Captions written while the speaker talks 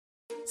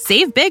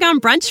Save big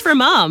on brunch for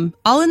mom,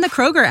 all in the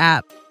Kroger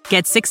app.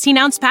 Get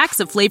 16-ounce packs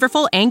of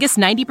flavorful Angus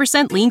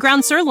 90% lean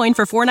ground sirloin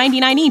for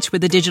 $4.99 each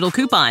with a digital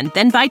coupon.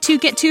 Then buy 2,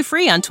 get 2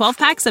 free on 12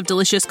 packs of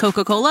delicious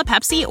Coca-Cola,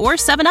 Pepsi, or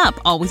 7-Up,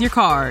 all with your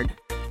card.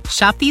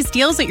 Shop these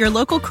deals at your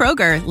local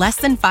Kroger, less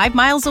than 5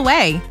 miles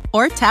away.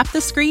 Or tap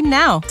the screen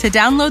now to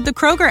download the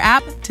Kroger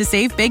app to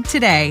save big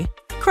today.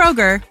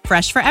 Kroger,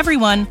 fresh for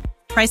everyone.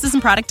 Prices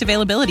and product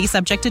availability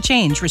subject to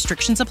change.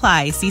 Restrictions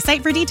apply. See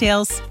site for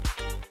details.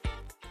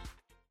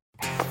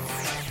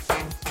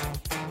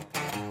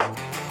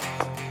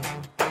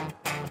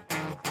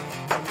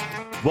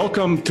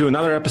 Welcome to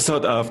another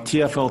episode of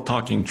TFL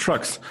Talking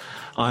Trucks.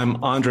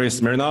 I'm Andrei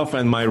Smirnov,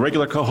 and my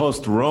regular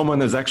co-host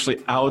Roman is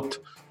actually out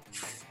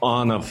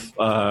on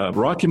a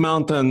Rocky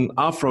Mountain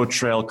off-road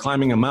trail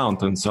climbing a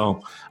mountain,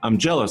 so I'm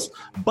jealous.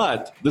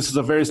 But this is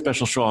a very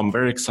special show. I'm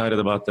very excited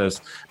about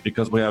this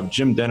because we have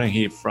Jim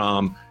Dennehy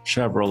from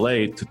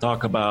Chevrolet to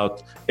talk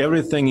about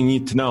everything you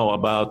need to know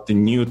about the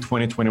new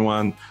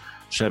 2021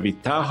 Chevy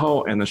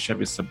Tahoe and the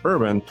Chevy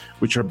Suburban,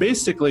 which are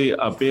basically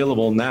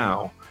available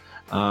now.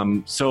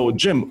 So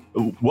Jim,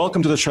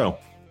 welcome to the show.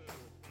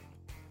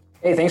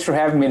 Hey, thanks for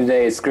having me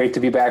today. It's great to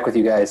be back with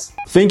you guys.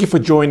 Thank you for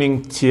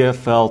joining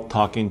TFL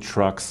Talking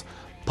Trucks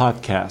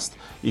podcast.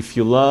 If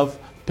you love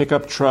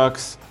pickup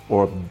trucks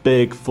or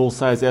big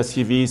full-size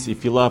SUVs,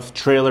 if you love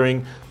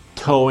trailering,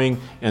 towing,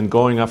 and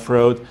going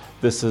off-road,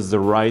 this is the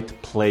right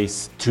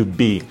place to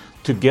be.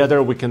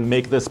 Together, we can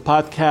make this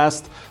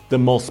podcast the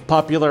most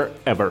popular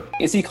ever.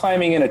 Is he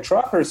climbing in a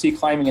truck or is he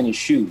climbing in his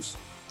shoes?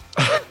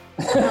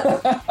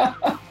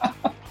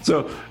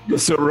 So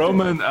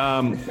Roman,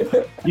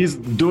 he's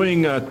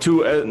doing an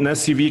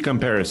SUV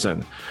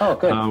comparison. Oh,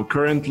 good.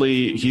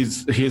 Currently,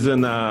 he's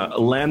in a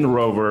Land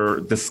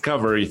Rover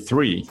Discovery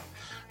 3,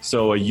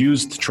 so a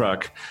used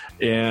truck,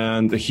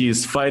 and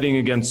he's fighting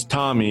against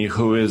Tommy,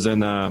 who is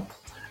in a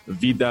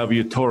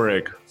VW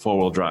Touareg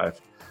 4-wheel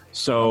drive.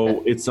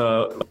 So It's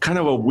a kind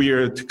of a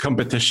weird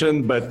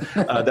competition, but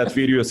that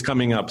video is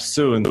coming up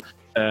soon,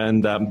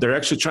 and they're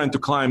actually trying to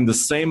climb the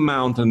same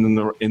mountain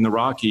in the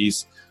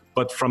Rockies,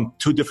 but from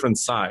two different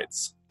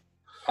sides.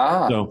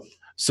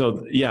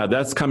 So yeah,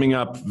 that's coming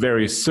up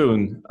very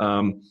soon.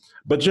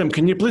 But Jim,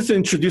 can you please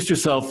introduce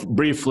yourself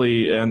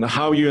briefly and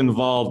how you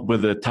involved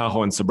with the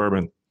Tahoe and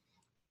Suburban?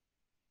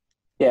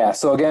 Yeah,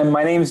 so again,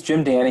 my name is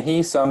Jim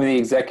Dennehy. So I'm the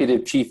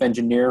executive chief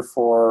engineer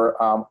for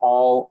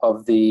all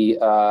of the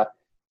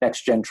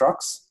next-gen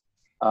trucks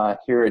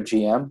here at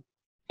GM.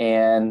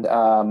 And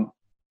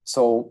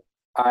so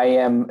I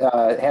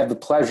have the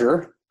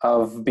pleasure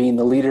of being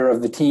the leader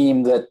of the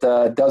team that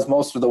does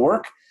most of the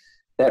work,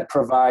 that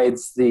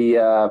provides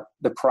the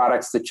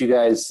products that you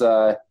guys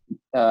know,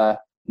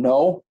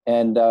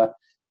 and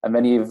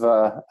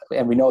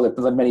we know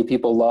that many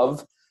people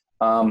love,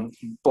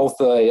 both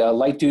the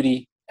light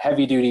duty,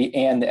 heavy duty,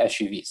 and the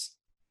SUVs.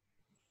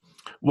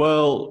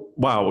 Well,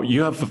 wow,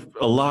 you have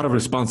a lot of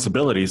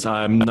responsibilities.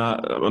 I'm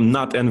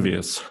not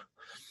envious.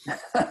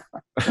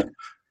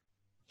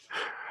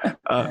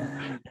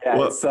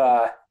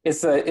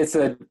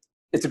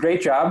 It's a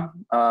great job.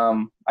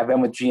 I've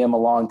been with GM a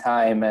long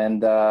time,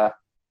 and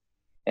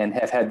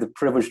have had the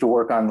privilege to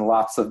work on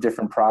lots of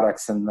different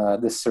products, and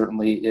this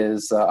certainly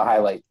is a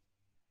highlight.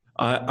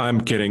 I'm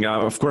kidding.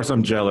 Of course,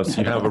 I'm jealous.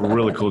 You have a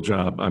really cool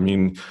job. I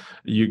mean,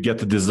 you get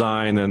to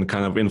design and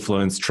kind of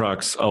influence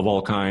trucks of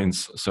all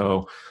kinds.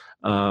 So,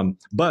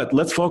 but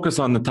let's focus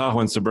on the Tahoe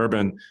and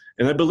Suburban.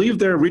 And I believe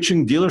they're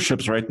reaching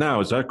dealerships right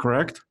now. Is that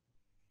correct?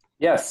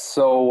 Yes.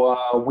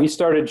 So we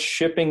started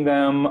shipping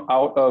them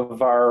out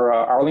of our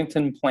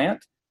Arlington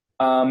plant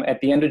at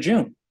the end of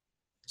June.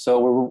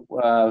 So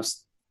we're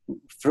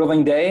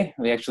thrilling day.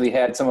 We actually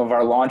had some of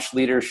our launch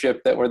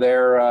leadership that were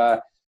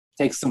there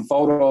take some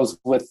photos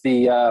with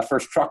the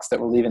first trucks that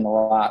were leaving the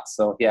lot.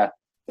 So yeah,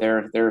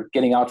 they're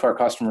getting out to our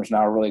customers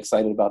now. We're really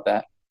excited about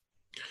that.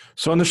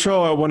 So on the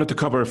show, I wanted to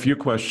cover a few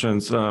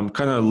questions, kind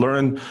of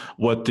learn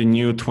what the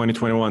new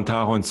 2021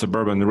 Tahoe and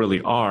Suburban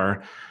really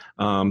are.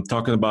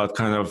 Talking about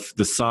kind of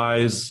the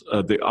size,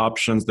 the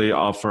options they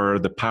offer,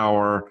 the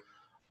power,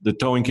 the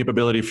towing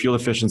capability, fuel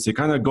efficiency,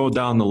 kind of go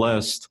down the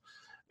list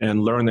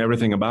and learn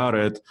everything about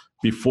it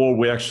before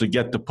we actually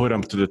get to put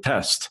them to the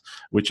test,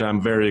 which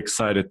I'm very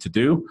excited to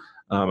do.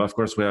 Of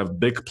course, we have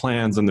big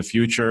plans in the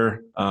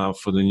future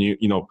for the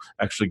new,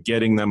 actually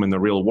getting them in the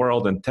real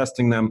world and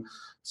testing them.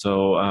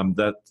 So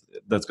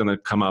that's going to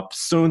come up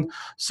soon.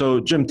 So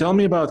Jim, tell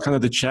me about kind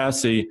of the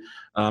chassis.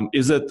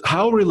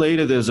 How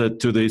related is it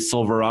to the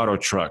Silverado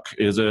truck?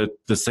 Is it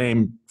the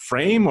same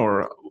frame,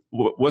 or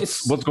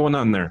what's going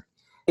on there?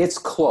 It's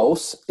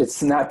close.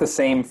 It's not the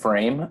same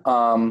frame.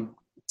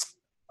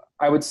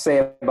 I would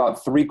say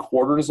about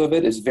 3/4 of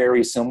it is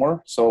very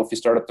similar. So if you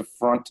start at the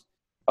front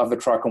of the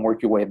truck and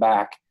work your way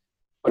back.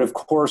 But of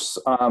course,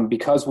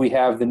 because we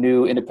have the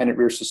new independent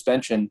rear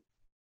suspension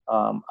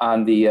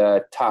on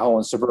the Tahoe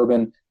and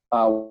Suburban,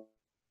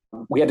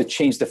 we had to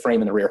change the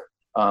frame in the rear.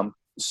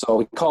 So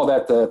we call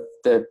that the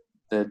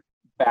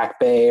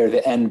back bay or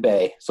the end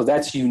bay. So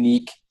that's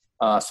unique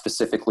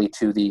specifically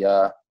to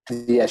the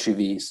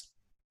SUVs.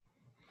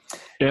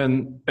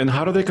 And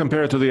how do they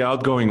compare to the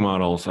outgoing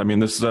models? I mean,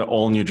 this is an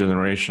all new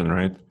generation,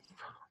 right?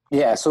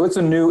 Yeah, so it's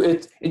a new.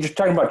 You're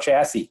talking about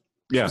chassis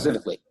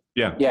specifically.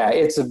 Yeah. Yeah,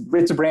 it's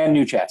a brand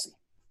new chassis.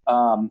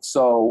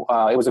 So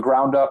it was a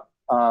ground up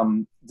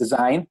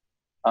design,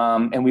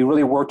 and we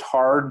really worked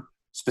hard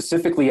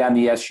specifically on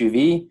the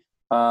SUV,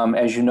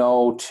 as you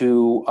know,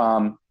 to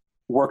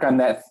work on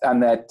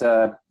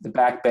the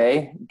back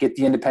bay, get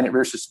the independent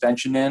rear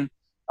suspension in,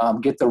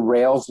 get the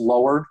rails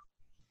lowered,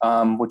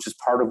 which is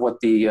part of what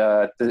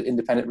the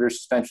independent rear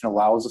suspension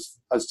allows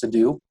us to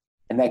do.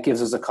 And that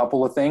gives us a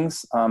couple of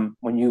things.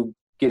 When you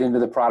get into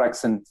the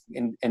products and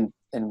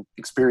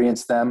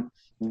experience them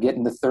and get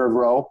in the third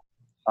row,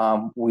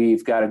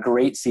 we've got a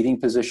great seating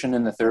position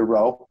in the third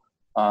row,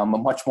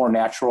 much more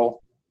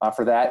natural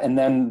for that. And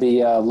then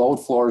the load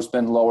floor has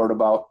been lowered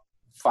about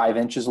 5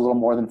 inches, a little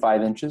more than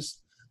 5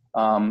 inches.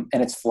 And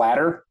it's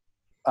flatter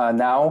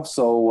now,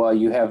 so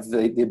you have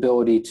the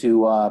ability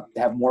to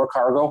have more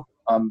cargo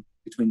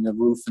between the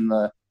roof and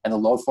the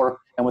load floor.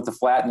 And with the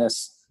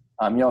flatness,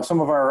 some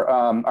of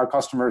our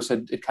customers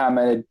had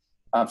commented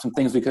some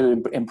things we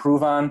could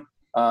improve on,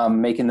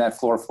 making that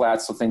floor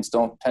flat so things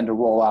don't tend to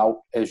roll out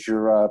as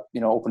you're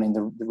opening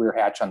the rear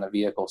hatch on the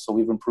vehicle. So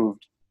we've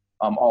improved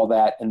all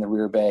that in the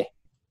rear bay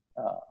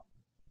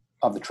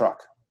of the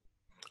truck.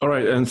 All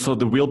right, and so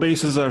the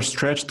wheelbases are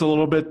stretched a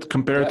little bit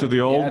compared to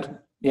the old?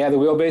 Yeah, the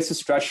wheelbase is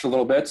stretched a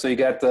little bit. So you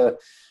got the,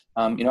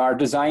 our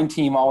design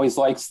team always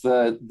likes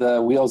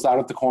the wheels out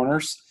at the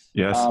corners.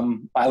 Yes.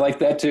 I like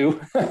that too.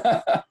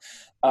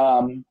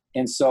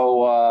 And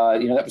so,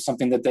 that was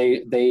something that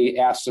they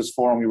asked us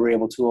for, and we were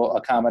able to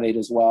accommodate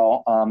as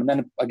well. And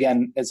then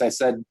again, as I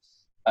said,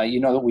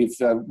 that we've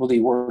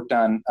really worked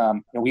on,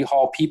 we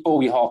haul people,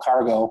 we haul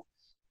cargo,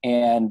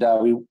 and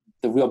the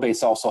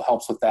wheelbase also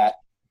helps with that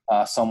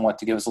somewhat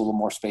to give us a little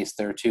more space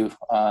there too,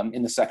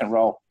 in the second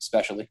row,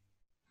 especially.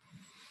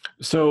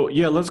 So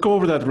yeah, let's go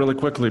over that really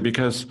quickly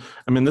because,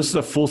 this is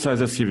a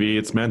full-size SUV.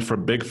 It's meant for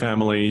big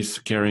families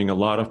carrying a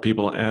lot of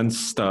people and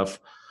stuff.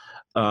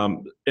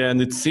 And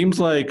it seems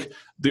like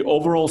the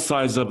overall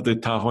size of the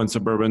Tahoe and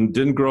Suburban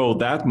didn't grow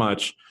that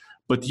much,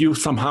 but you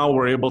somehow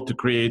were able to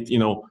create,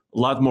 a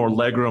lot more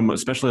legroom,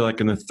 especially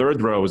like in the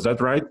third row. Is that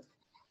right?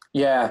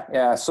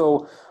 Yeah.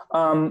 So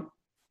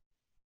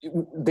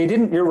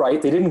you're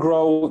right. They didn't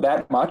grow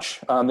that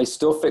much. They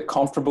still fit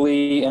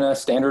comfortably in a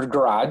standard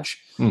garage.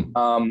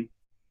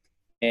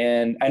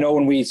 And I know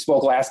when we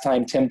spoke last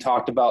time, Tim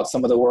talked about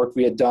some of the work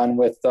we had done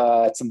with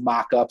some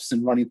mock-ups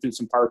and running through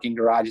some parking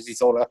garages. He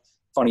told a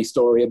funny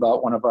story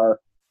about one of our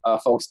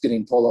folks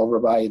getting pulled over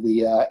by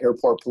the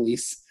airport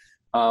police.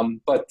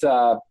 But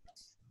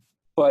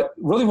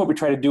really what we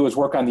try to do is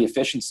work on the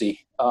efficiency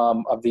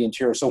of the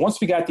interior. So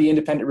once we got the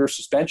independent rear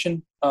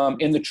suspension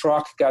in the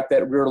truck, got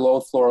that rear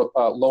load floor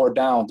lowered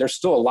down, there's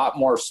still a lot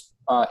more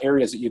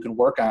areas that you can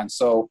work on.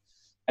 So,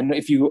 and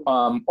if you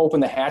open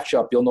the hatch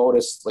up, you'll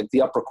notice like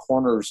the upper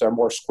corners are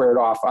more squared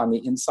off on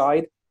the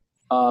inside.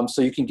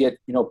 So you can get,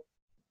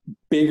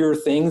 bigger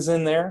things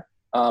in there.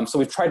 So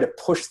we've tried to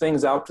push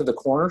things out to the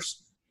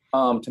corners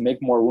to make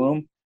more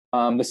room.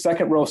 The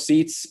second row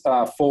seats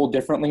fold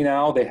differently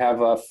now. They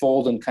have a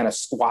fold and kind of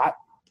squat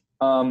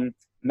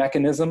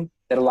mechanism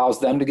that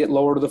allows them to get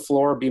lower to the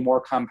floor, be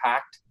more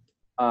compact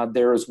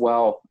there as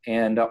well.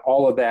 And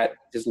all of that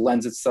just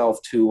lends itself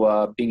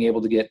to being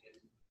able to get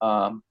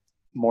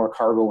more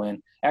cargo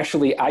in.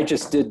 Actually, I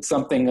just did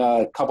something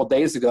a couple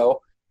days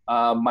ago.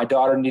 My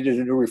daughter needed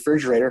a new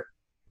refrigerator.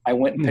 I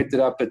went and picked it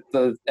up at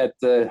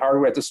the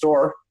hardware at the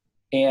store,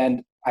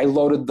 and I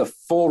loaded the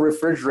full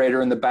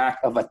refrigerator in the back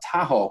of a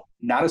Tahoe,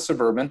 not a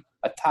Suburban,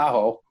 a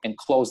Tahoe, and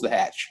closed the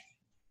hatch.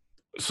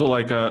 So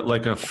like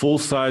a full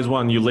size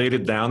one, you laid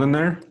it down in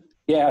there?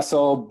 Yeah,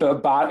 so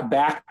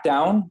back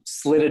down,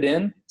 slid it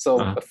in, so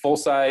a full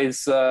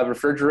size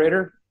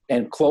refrigerator,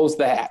 and closed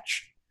the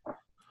hatch.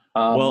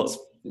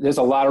 There's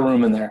a lot of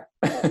room in there.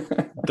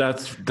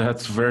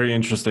 That's very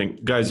interesting,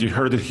 guys. You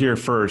heard it here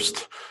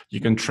first. You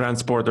can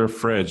transport their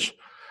fridge,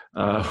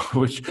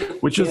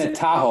 which is in a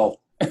Tahoe.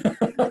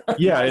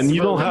 Yeah, and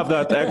you don't have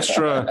that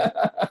extra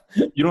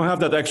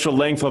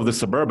length of the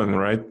Suburban,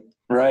 right?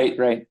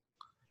 Right.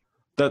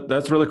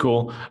 That's really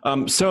cool.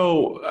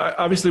 So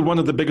obviously one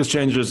of the biggest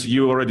changes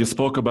you already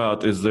spoke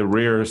about is the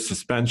rear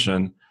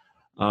suspension.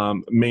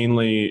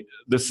 Mainly,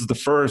 this is the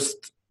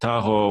first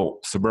Tahoe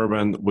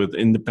Suburban with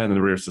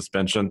independent rear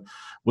suspension.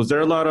 Was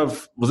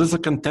this a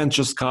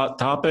contentious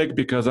topic?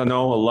 Because I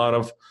know a lot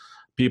of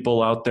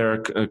people out there,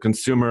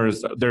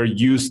 consumers, they're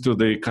used to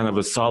the kind of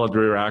a solid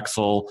rear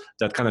axle,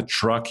 that kind of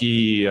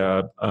trucky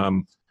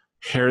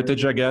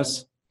heritage, I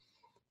guess.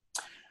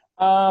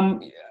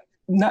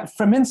 Not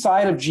from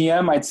inside of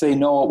GM, I'd say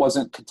no, it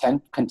wasn't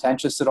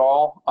contentious at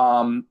all.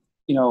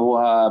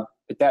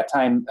 At that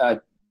time,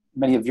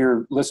 many of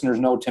your listeners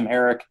know Tim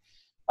Herrick.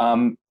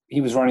 He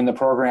was running the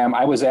program.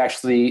 I was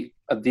actually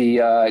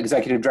the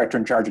executive director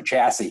in charge of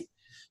chassis.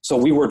 So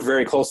we worked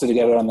very closely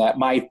together on that.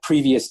 My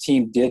previous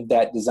team did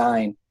that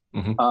design.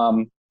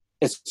 Mm-hmm.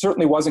 It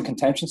certainly wasn't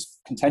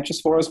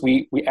contentious for us.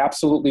 We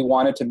absolutely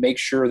wanted to make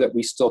sure that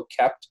we still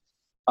kept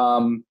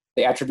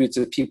the attributes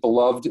that people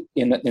loved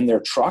in their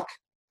truck.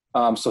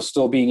 So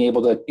still being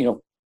able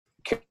to,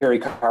 carry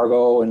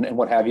cargo and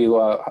what have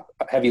you,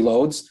 heavy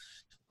loads.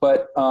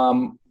 But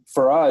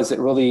for us, it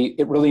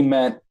really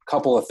meant a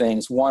couple of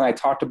things. One, I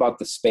talked about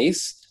the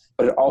space,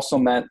 but it also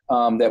meant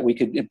that we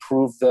could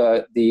improve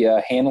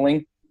the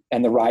handling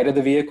and the ride of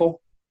the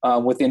vehicle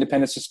with the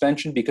independent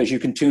suspension, because you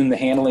can tune the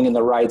handling and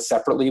the ride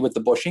separately with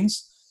the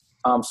bushings.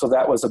 So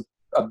that was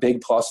a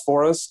big plus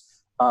for us.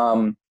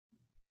 And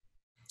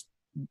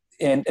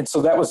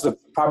so that was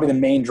probably the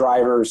main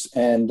drivers.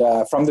 And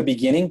from the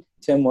beginning,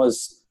 Tim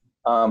was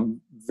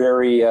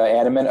very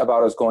adamant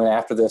about us going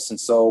after this. And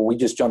so we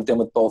just jumped in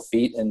with both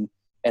feet and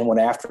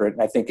went after it.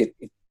 And I think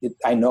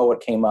I know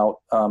it came out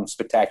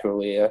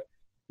spectacularly.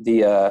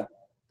 The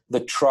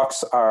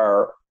trucks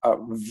are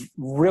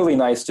really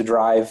nice to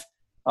drive.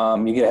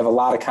 You have a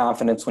lot of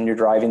confidence when you're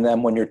driving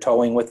them, when you're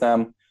towing with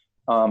them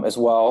as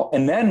well.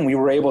 And then we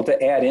were able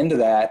to add into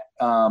that,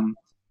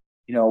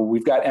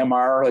 we've got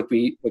MR like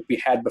we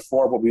had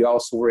before, but we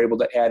also were able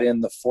to add in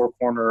the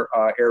four-corner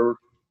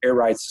air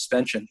ride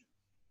suspension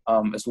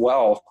as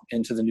well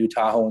into the new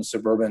Tahoe and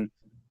Suburban,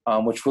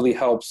 which really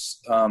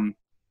helps.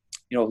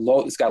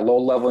 It's got low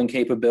leveling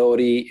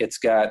capability. It's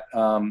got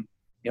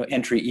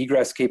entry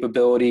egress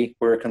capability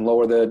where it can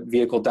lower the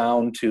vehicle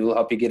down to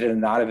help you get in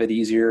and out of it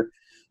easier.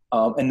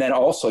 And then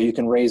also you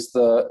can raise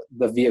the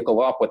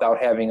vehicle up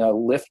without having a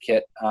lift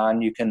kit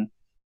on. You can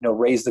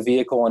raise the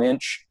vehicle an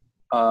inch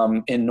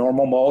in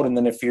normal mode, and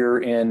then if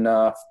you're in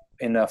a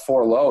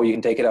 4 low, you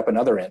can take it up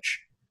another inch,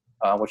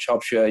 which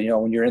helps you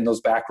when you're in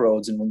those back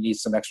roads and when you need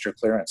some extra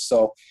clearance.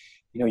 So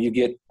you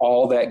get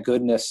all that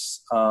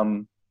goodness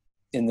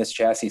in this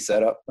chassis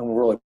setup, and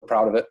we're really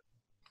proud of it.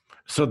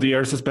 So the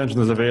air suspension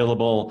is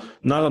available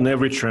not on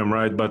every trim,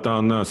 right, but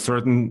on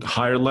certain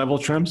higher level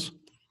trims?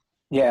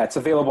 Yeah, it's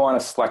available on a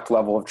select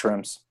level of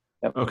trims.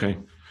 Yep. Okay.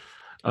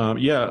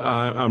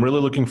 I'm really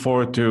looking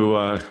forward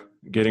to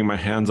getting my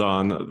hands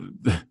on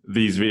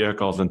these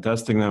vehicles and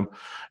testing them.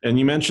 And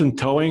you mentioned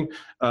towing.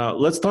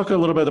 Let's talk a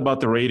little bit about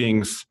the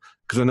ratings,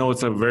 because I know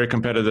it's a very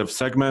competitive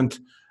segment.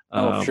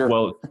 Sure.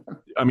 Well,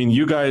 I mean,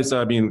 you guys,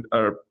 are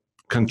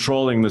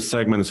controlling the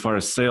segment as far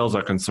as sales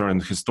are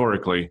concerned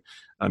historically.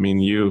 I mean,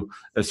 you,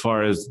 as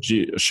far as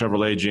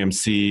Chevrolet,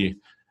 GMC,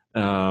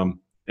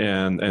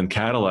 and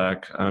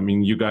Cadillac, I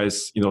mean, you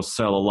guys,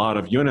 sell a lot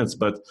of units,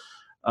 but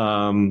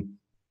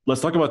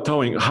let's talk about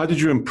towing. How did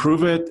you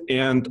improve it,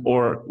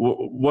 or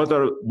what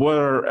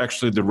are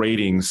actually the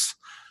ratings?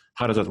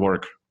 How does that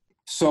work?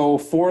 So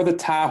for the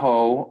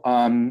Tahoe,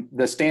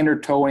 the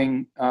standard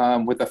towing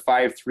with a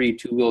 5.3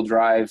 two-wheel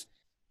drive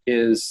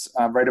is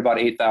right about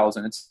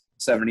 8,000. It's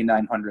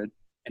 7,900,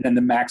 and then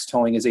the max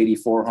towing is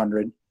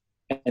 8,400.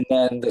 And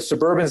then the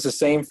Suburban is the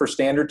same for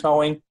standard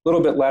towing, a little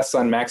bit less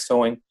on max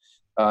towing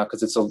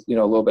because it's a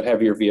little bit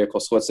heavier vehicle,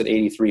 so it's at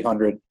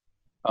 8,300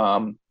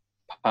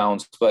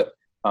 pounds. But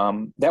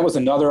that was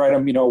another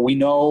item. We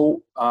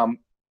know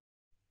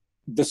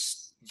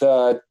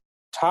the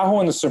Tahoe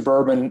and the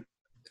Suburban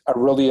are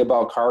really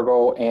about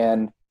cargo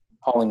and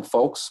hauling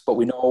folks, but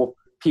we know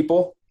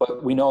people,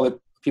 but we know that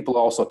people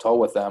also tow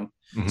with them.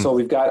 Mm-hmm. So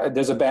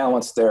there's a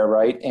balance there,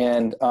 right?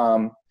 And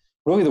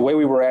really the way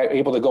we were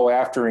able to go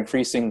after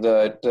increasing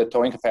the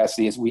towing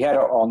capacity is we had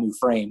an all new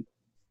frame.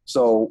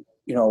 So,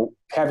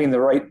 having the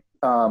right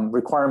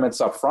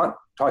requirements up front,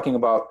 talking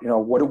about,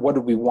 what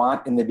do we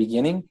want in the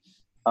beginning,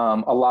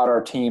 allowed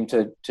our team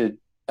to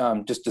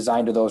just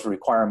design to those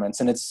requirements.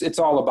 And it's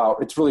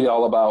really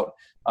all about,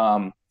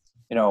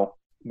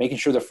 making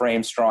sure the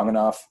frame's strong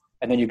enough.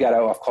 And then you got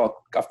to,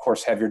 of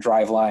course, have your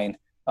drive line,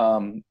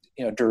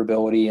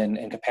 durability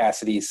and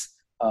capacities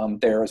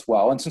there as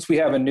well. And since we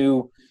have a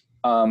new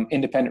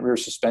independent rear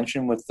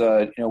suspension with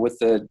the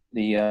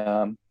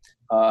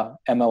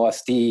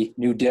MLSD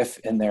new diff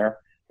in there,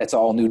 it's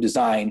all new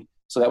design.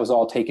 So that was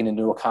all taken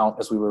into account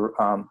as we were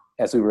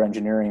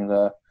engineering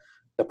the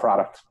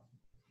product.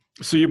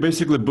 So you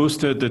basically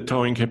boosted the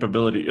towing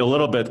capability a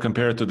little bit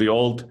compared to the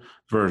old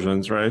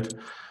versions, right?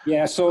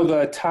 Yeah. So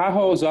the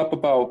Tahoe is up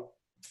about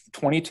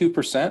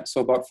 22%,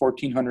 so about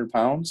 1,400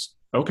 pounds.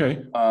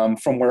 Okay.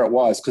 From where it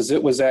was, because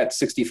it was at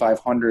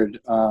 6,500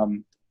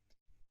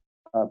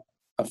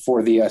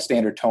 for the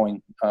standard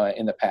towing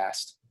in the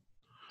past.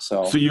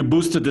 So you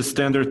boosted the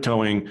standard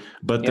towing,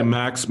 but the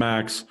max,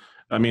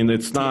 I mean,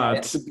 it's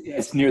not. Yeah,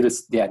 it's near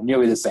this. Yeah,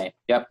 nearly the same.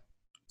 Yep.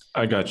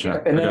 I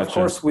gotcha. And then of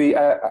course we,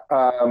 I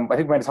think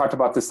we might have talked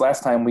about this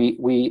last time.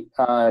 We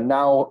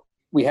now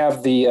we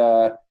have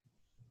the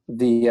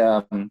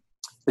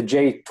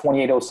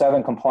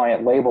J2807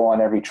 compliant label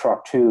on every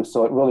truck too.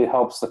 So it really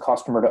helps the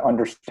customer to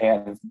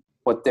understand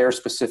what their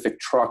specific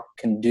truck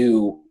can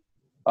do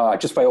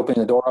just by opening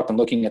the door up and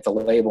looking at the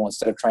label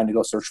instead of trying to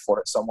go search for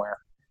it somewhere.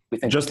 We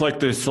think just like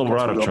the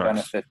Silverado trucks.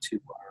 Benefit to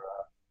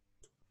our,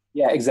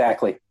 yeah,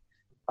 exactly.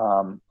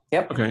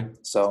 Yep. Okay.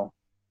 So.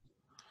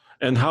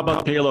 And how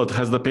about payload?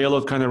 Has the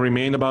payload kind of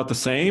remained about the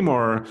same,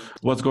 or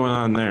what's going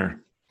on there?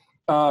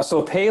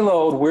 So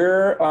payload,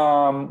 we're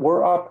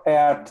up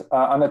at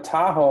on the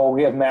Tahoe.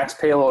 We have max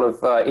payload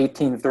of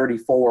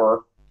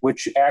 1834,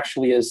 which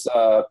actually is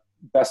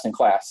best in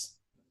class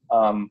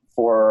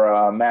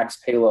for max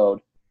payload.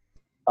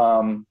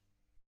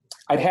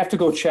 I'd have to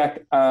go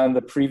check on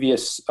the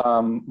previous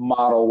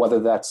model whether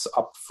that's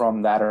up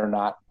from that or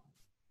not.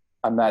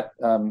 I'm not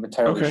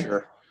entirely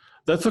sure.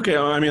 That's okay.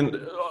 I mean,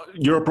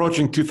 you're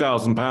approaching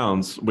 2,000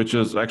 pounds, which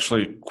is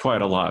actually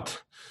quite a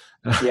lot.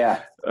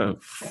 Yeah.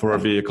 For a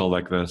vehicle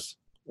like this.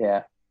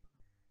 Yeah.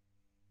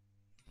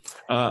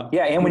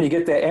 And when you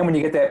get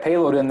that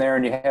payload in there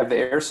and you have the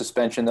air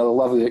suspension, it'll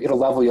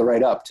level you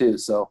right up too.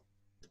 So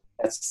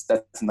that's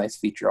a nice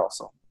feature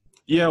also.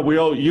 Yeah, we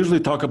all usually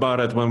talk about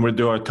it when we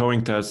do our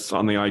towing tests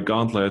on the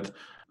iGauntlet.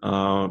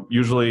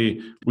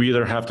 Usually we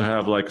either have to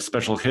have like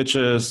special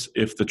hitches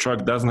if the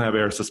truck doesn't have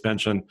air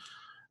suspension,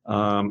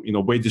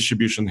 weight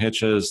distribution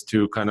hitches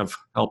to kind of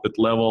help it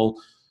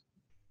level,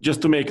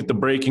 just to make the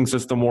braking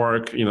system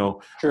work,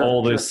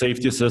 all the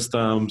safety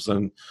systems.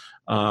 And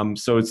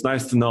so it's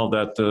nice to know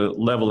that the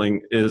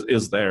leveling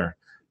is there.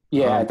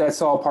 Yeah,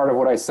 that's all part of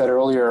what I said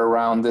earlier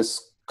around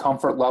this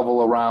comfort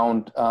level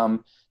around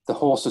the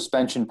whole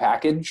suspension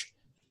package,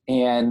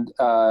 and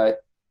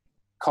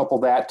couple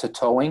that to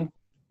towing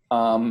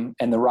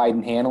and the ride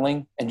and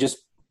handling, and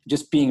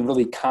just being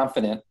really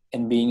confident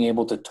in being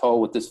able to tow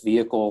with this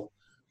vehicle.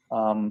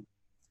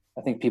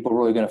 I think people are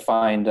really going to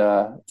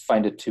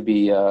find it to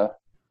be a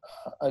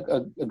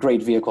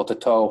great vehicle to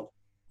tow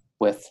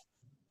with.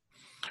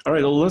 All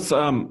right, well, let's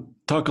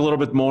talk a little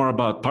bit more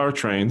about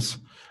powertrains.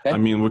 Okay. I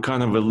mean, we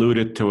kind of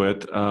alluded to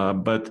it,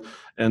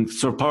 and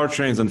so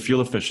powertrains and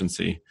fuel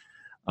efficiency.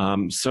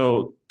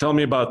 So tell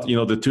me about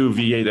the two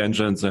V8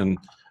 engines and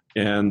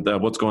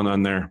what's going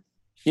on there.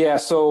 Yeah,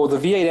 so the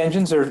V8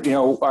 engines are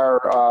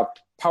our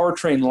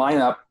powertrain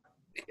lineup.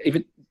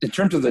 Even in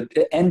terms of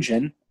the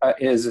engine,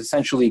 is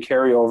essentially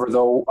carryover,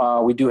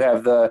 though we do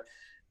have the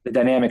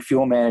dynamic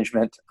fuel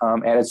management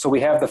added. So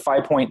we have the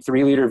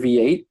 5.3 liter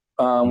V8,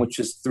 which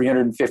is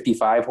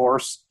 355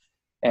 horse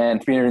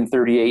and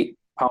 338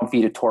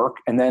 pound-feet of torque,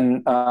 and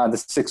then the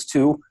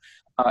 6.2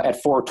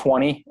 at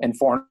 420 and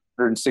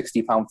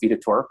 460 pound-feet of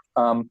torque.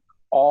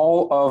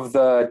 All of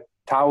the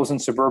Tahoes and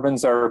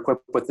Suburbans are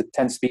equipped with the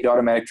 10-speed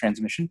automatic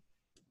transmission,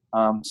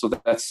 so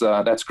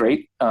that's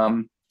great.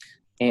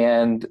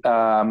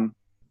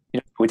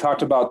 We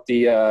talked about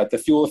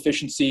the fuel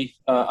efficiency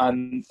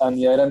on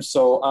the items.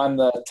 So on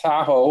the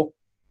Tahoe,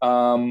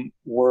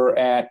 we're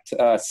at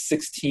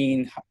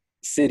 16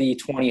 city,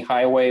 20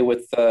 highway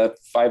with the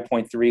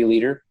 5.3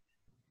 liter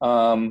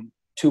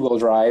two-wheel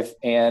drive,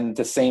 and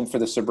the same for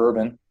the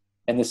Suburban,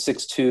 and the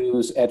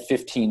 6.2s at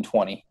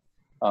 1520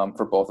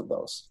 for both of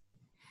those.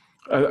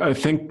 I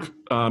think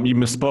you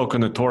misspoke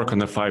on the torque on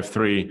the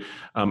 5.3.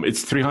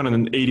 It's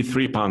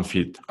 383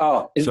 pound-feet.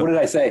 Oh, what did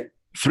I say?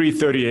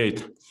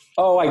 338.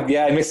 Oh, I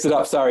mixed it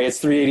up. Sorry, it's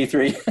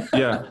 383.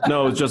 Yeah,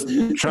 no, just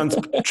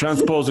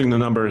transposing the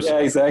numbers. Yeah,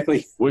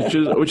 exactly. which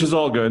is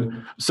all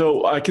good.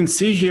 So I can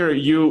see here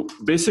you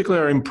basically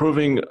are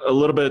improving a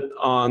little bit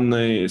on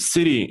the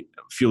city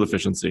fuel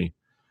efficiency.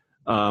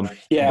 Go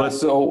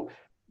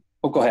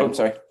ahead. I'm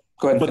sorry.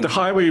 Go ahead. But the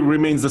highway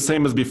remains the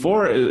same as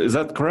before. Is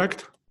that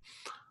correct?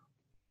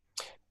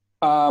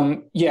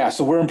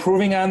 So we're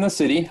improving on the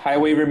city.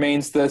 Highway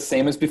remains the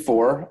same as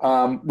before.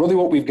 Really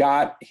what we've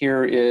got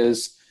here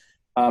is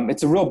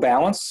it's a real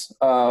balance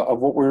of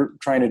what we're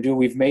trying to do.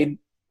 We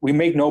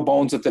make no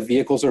bones that the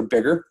vehicles are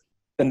bigger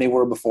than they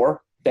were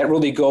before. That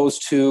really goes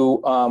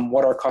to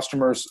what our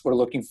customers were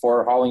looking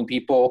for, hauling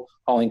people,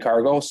 hauling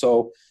cargo.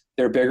 So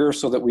they're bigger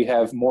so that we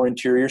have more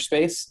interior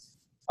space.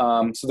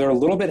 So they're a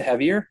little bit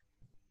heavier.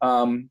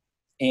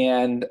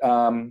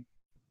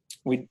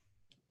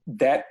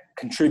 That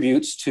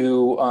contributes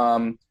to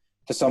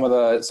some of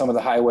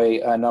the highway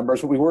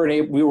numbers. We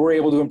were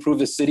able to improve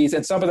the cities,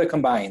 and some of the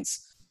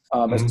combines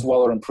as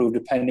well are improved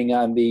depending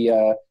on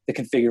the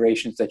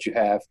configurations that you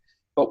have.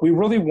 But we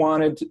really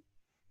wanted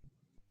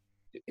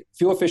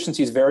fuel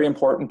efficiency is very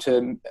important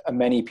to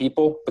many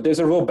people, but there's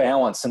a real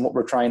balance in what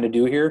we're trying to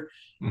do here.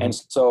 Mm-hmm. And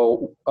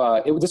so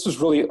this was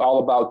really all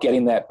about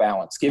getting that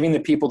balance, giving the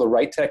people the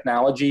right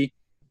technology,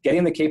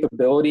 getting the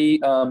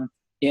capability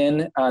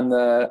in on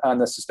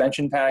the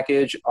suspension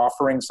package,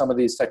 offering some of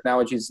these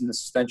technologies in the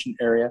suspension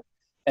area,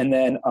 and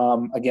then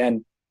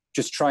again,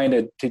 just trying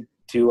to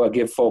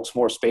give folks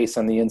more space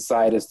on the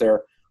inside as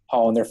they're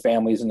hauling their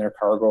families and their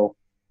cargo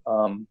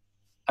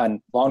on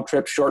long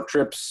trips, short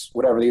trips,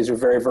 whatever. These are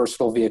very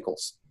versatile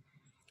vehicles.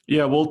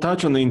 Yeah, we'll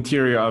touch on the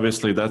interior.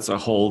 Obviously, that's a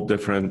whole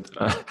different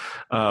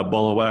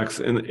ball of wax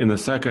in a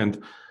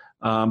second.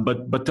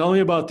 But tell me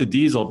about the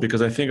diesel,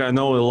 because I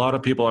know a lot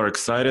of people are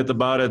excited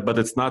about it, but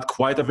it's not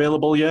quite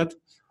available yet.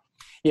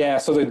 Yeah,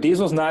 so the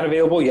diesel's not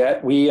available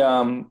yet. We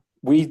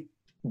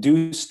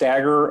do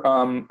stagger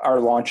our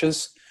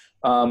launches.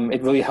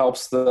 It really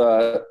helps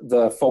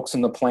the folks in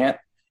the plant.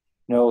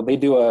 They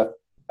do a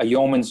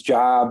yeoman's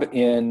job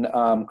in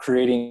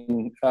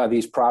creating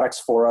these products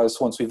for us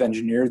once we've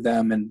engineered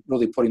them and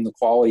really putting the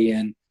quality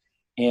in.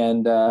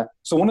 And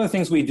so one of the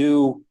things we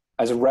do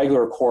as a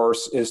regular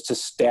course is to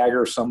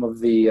stagger some of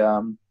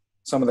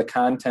the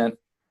content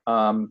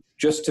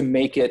just to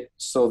make it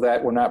so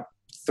that we're not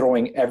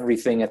throwing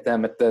everything at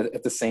them at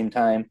the same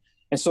time.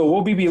 And so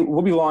we'll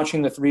be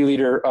launching the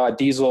 3-liter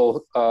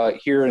diesel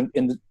here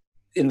in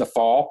the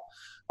fall.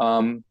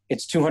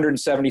 It's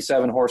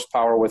 277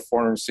 horsepower with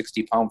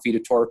 460 pound-feet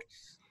of torque.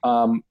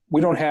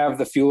 We don't have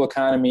the fuel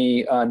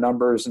economy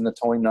numbers and the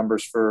towing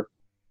numbers for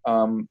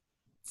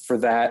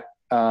that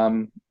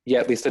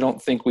yet. At least I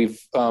don't think we've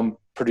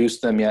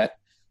produced them yet.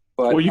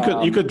 But,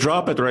 well, you could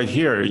drop it right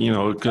here.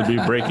 It could be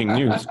breaking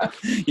news.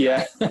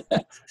 Yeah.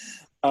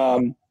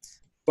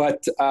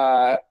 But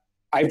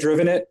I've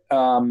driven it.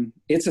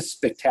 It's a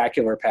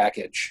spectacular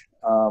package.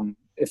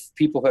 If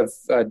people have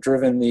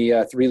driven the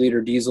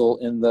 3-liter diesel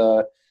in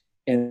the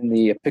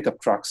pickup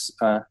trucks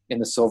in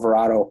the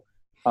Silverado,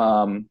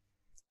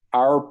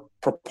 our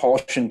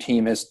propulsion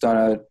team has done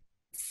a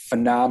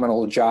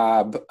phenomenal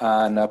job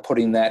on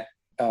putting that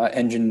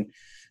engine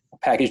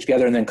package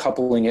together and then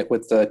coupling it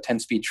with the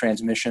 10-speed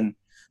transmission.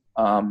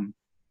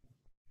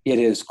 It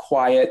is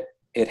quiet.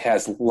 It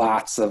has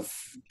lots of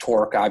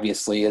torque,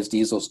 obviously, as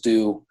diesels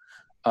do.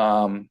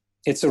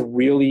 It's a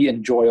really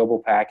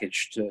enjoyable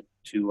package to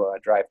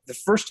drive. The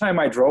first time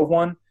I drove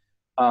one,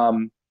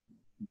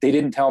 they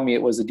didn't tell me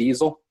it was a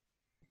diesel.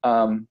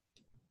 And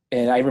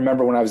I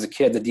remember when I was a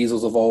kid, the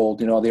diesels of old,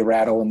 they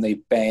rattle and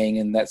they bang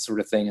and that sort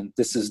of thing. And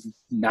this is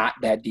not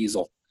that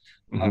diesel.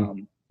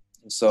 Mm-hmm.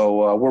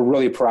 So we're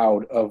really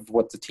proud of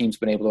what the team's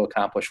been able to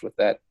accomplish with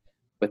that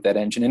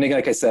engine. And again,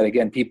 like I said,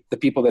 the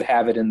people that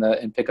have it in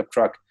pickup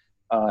truck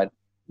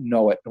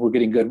know it. We're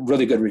getting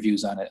really good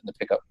reviews on it in the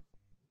pickup.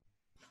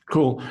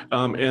 Cool.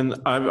 And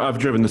I've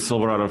driven the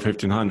Silverado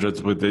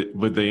 1500s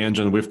with the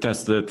engine. We've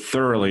tested it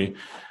thoroughly.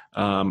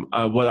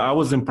 What I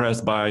was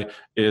impressed by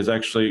is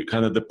actually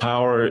kind of the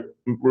power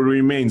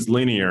remains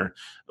linear.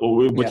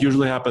 What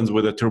usually happens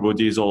with a turbo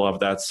diesel of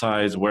that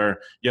size,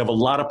 where you have a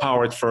lot of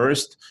power at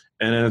first,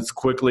 and then it's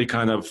quickly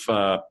kind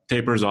of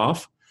tapers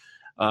off.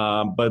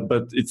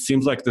 But it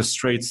seems like the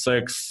straight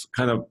six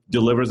kind of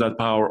delivers that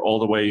power all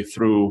the way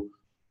through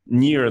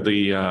near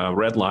the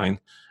red line,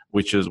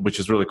 which is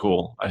really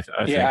cool. I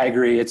think. I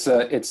agree. It's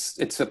a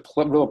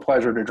real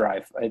pleasure to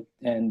drive, it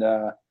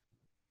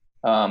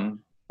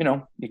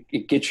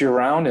gets you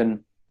around, and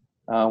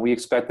we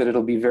expect that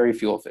it'll be very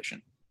fuel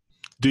efficient.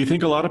 Do you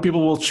think a lot of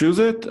people will choose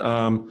it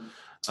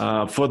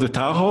for the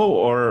Tahoe,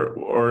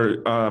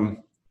 or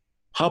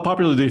how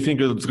popular do you think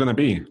it's going to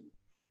be?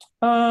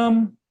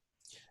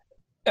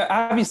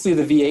 Obviously,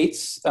 the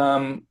V8s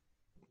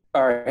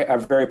are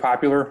very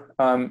popular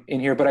in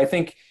here, but I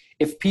think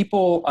if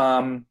people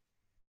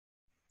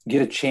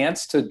get a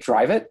chance to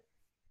drive it,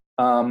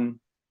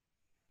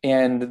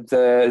 and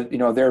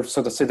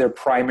their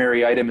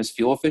primary item is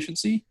fuel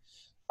efficiency,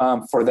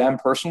 for them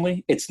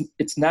personally, it's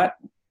not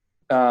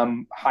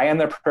high on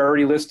their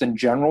priority list in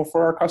general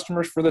for our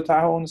customers for the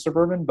Tahoe and the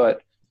Suburban,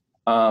 but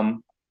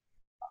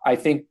I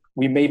think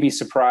we may be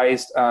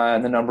surprised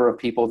in the number of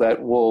people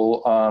that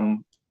will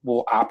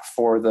opt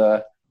for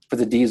the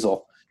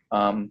diesel,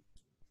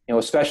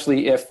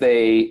 especially if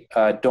they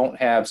don't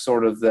have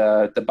sort of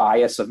the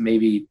bias of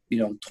maybe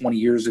 20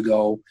 years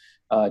ago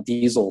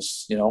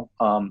diesels,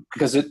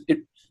 because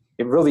it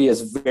really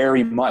is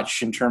very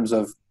much in terms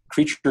of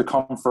creature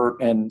comfort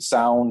and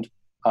sound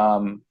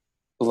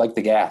like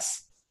the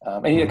gas.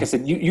 And like I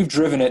said, you've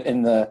driven it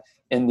in the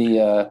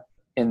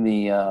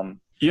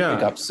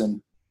pickups.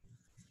 And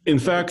in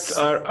fact,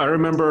 I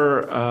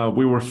remember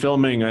we were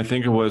filming, I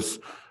think it was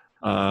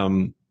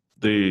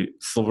the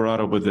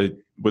Silverado with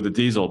the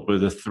diesel,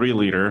 with the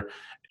 3-liter,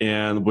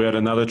 and we had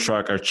another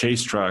truck, our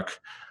chase truck.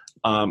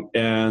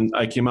 And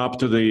I came up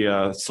to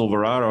the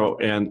Silverado,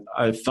 and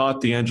I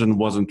thought the engine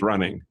wasn't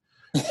running,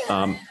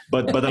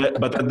 but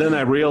then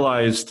I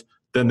realized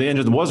then the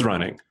engine was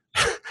running.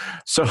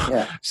 It's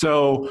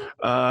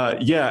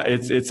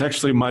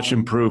actually much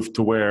improved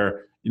to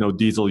where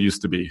diesel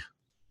used to be.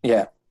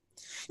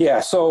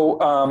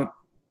 So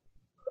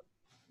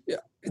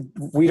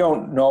we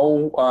don't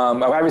know.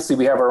 Obviously,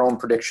 we have our own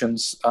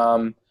predictions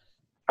on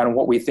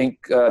what we think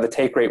the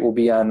take rate will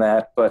be on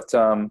that, but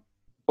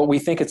we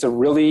think it's a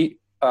really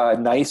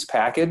nice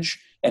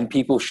package, and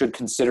people should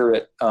consider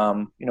it,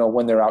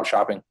 when they're out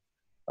shopping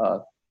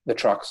the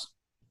trucks.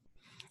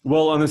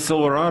 Well, on the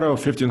Silverado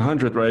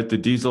 1500, right, the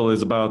diesel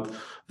is about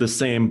the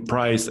same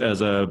price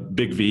as a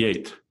big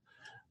V8.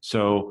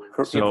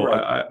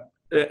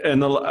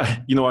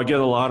 I get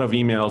a lot of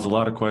emails, a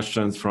lot of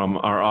questions from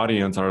our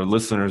audience, our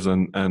listeners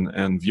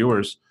and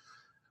viewers.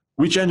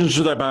 Which engine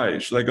should I buy?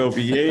 Should I go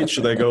V8?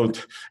 Should I go?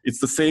 It's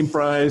the same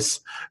price,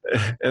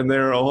 and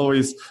they're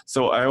always.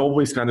 So I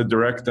always kind of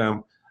direct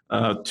them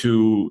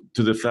to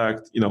the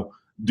fact,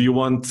 do you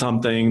want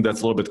something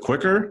that's a little bit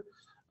quicker?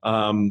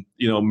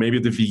 Maybe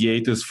the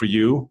V8 is for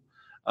you.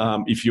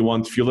 If you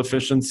want fuel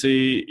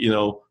efficiency,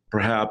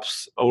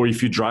 perhaps, or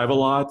if you drive a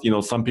lot,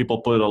 some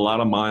people put a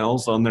lot of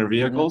miles on their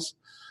vehicles.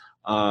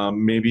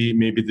 Mm-hmm.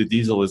 Maybe the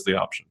diesel is the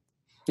option.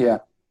 Yeah.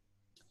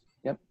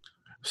 Yep.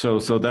 So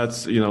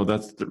that's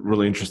that's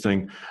really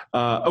interesting.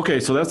 Okay,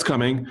 so that's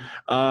coming.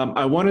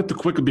 I wanted to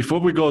quickly, before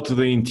we go to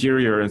the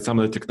interior and some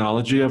of the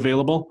technology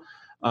available,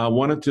 I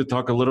wanted to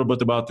talk a little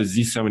bit about the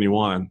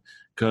Z71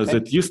 because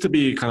it used to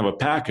be kind of a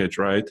package,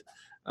 right?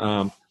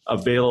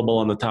 Available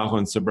on the Tahoe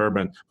and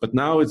Suburban, but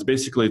now it's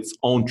basically its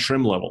own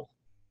trim level.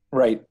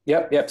 Right.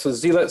 Yep. So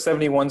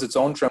Z71 is its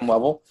own trim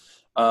level,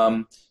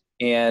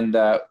 and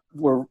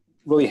we're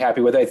really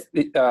happy with it.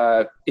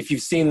 If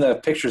you've seen the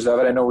pictures of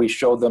it, I know we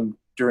showed them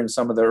during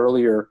some of the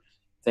earlier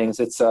things.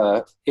 It's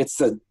a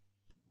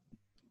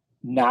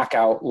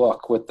knockout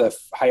look with the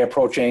high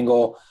approach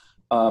angle,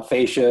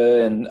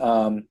 fascia, and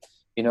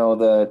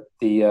the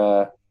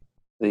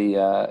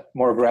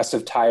more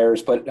aggressive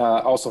tires, but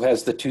also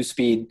has the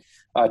 2-speed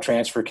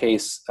transfer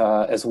case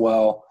as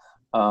well.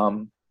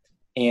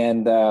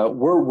 And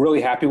we're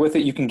really happy with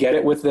it. You can get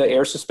it with the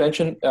air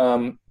suspension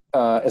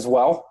as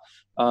well.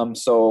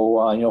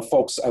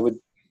 Folks,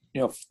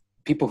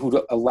 people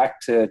who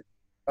elect to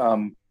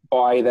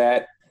buy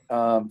that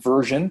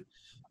version,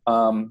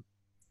 some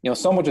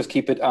will just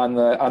keep it on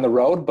the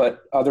road,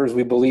 but others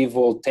we believe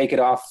will take it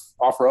off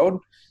road,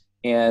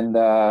 and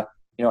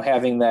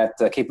having that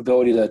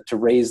capability to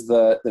raise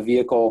the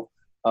vehicle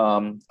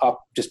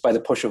up just by the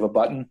push of a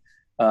button,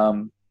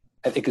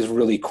 I think is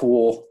really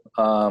cool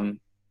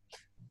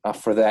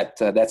for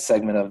that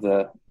segment of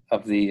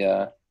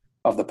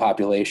the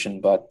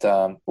population. But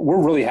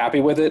we're really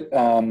happy with it.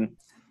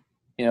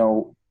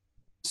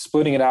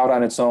 Splitting it out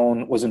on its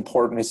own was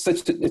important. It's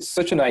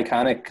such an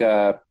iconic.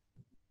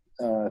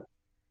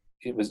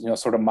 It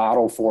was sort of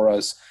model for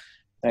us,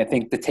 and I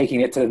think that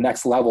taking it to the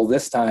next level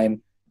this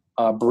time,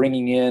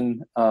 bringing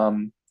in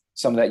some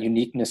of that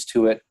uniqueness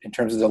to it in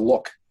terms of the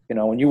look.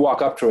 When you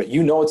walk up to it,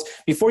 it's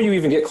before you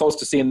even get close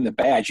to seeing the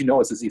badge.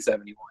 It's a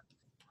Z71,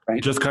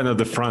 right? Just kind of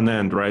the front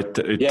end, right?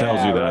 It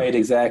tells you that. Right,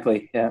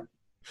 exactly. Yeah.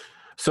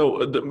 So,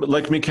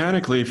 like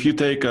mechanically, if you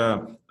take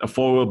a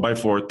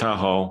 4x4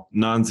 Tahoe,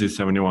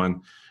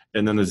 non-Z71,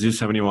 and then the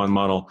Z71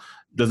 model,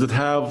 does it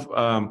have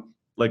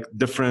like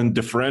different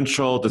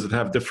differential? Does it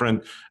have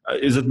different?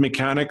 Is it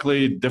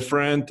mechanically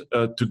different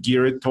to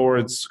gear it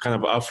towards kind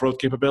of off-road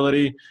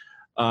capability,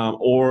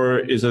 or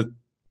is it?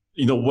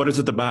 What is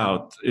it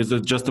about? Is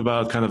it just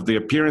about kind of the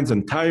appearance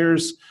and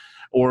tires,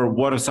 or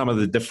what are some of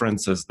the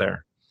differences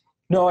there?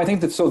 No, I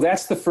think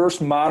that's the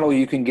first model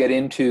you can get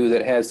into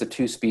that has the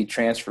 2-speed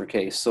transfer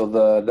case. So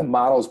the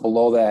models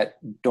below that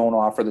don't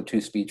offer the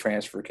 2-speed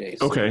transfer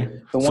case.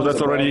 Okay. So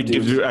that's already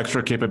gives you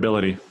extra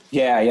capability.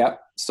 Yeah.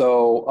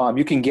 So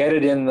you can get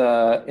it in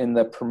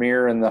the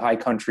Premier and the High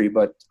Country,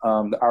 but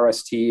the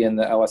RST and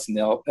the LS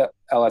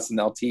and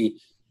LT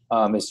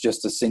is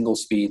just a single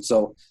speed.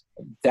 So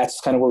that's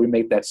kind of where we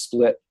make that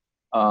split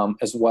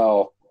as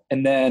well.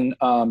 And then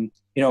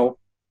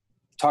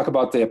talk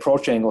about the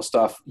approach angle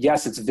stuff.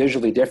 Yes, it's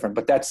visually different,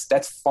 but that's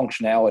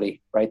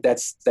functionality, right?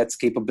 That's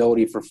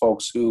capability for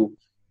folks who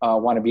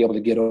want to be able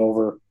to get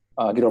over,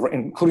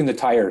 including the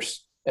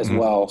tires as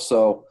well.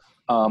 So,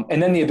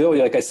 and then the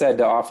ability, like I said,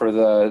 to offer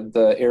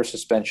the air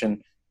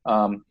suspension,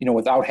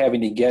 without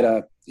having to get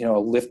a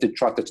lifted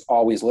truck that's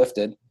always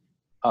lifted,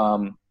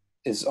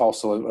 is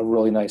also a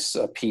really nice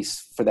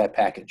piece for that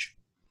package.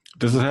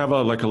 Does it have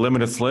a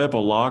limited slip, a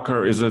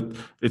locker?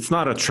 It's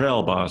not a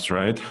trail bus,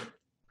 right?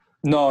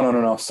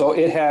 No. So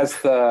it has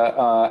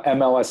the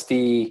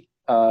MLSD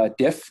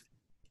diff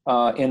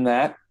in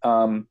that,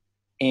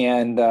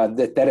 and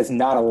that is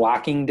not a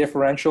locking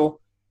differential.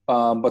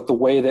 But the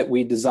way that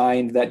we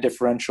designed that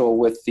differential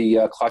with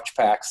the clutch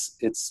packs,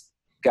 it's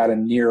got a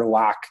near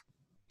lock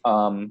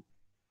on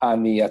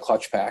the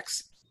clutch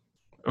packs.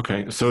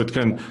 Okay, so it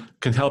can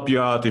help you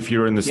out if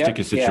you're in the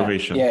sticky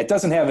situation. Yeah, it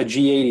doesn't have a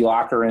G80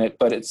 locker in it,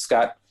 but it's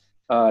got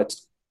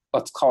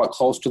let's call it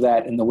close to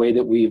that in the way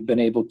that we've been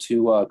able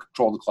to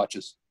control the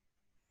clutches.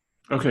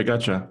 Okay,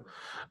 gotcha.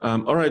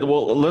 All right,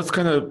 well, let's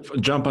kind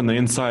of jump on the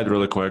inside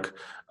really quick.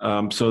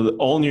 So the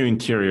all new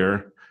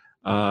interior,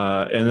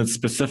 and it's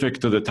specific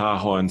to the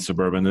Tahoe and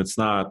Suburban. It's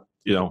not,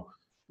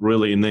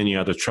 really in any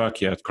other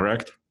truck yet,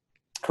 correct?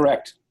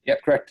 Correct. Yeah,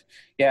 correct.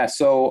 Yeah,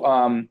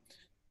 so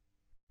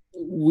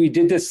we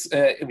did this.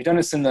 We've done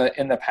this in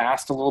the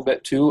past a little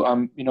bit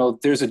too.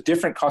 There's a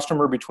different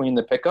customer between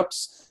the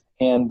pickups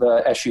and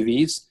the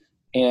SUVs,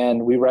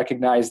 and we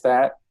recognize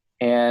that.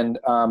 And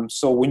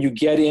so when you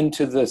get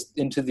into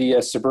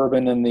the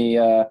Suburban and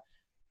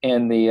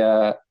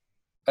the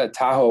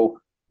Tahoe,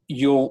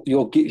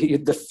 you'll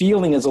get the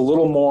feeling is a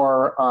little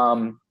more,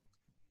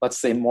 let's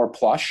say, more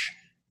plush.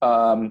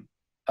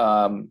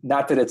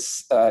 Not that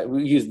it's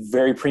we use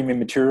very premium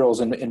materials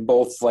in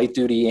both light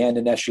duty and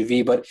in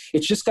SUV, but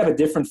it's just got a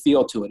different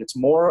feel to it. It's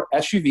more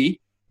SUV,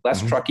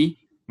 less trucky.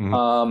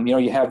 Mm-hmm.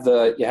 You have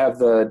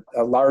the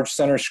large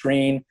center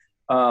screen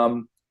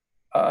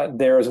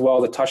there as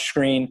well, the touch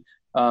screen.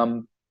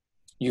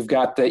 You've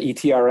got the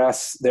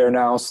ETRS there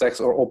now, so that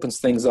opens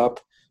things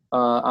up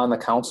on the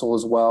console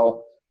as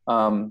well.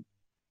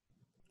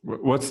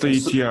 What's the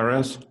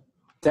ETRS?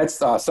 That's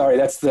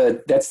that's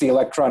the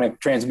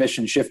electronic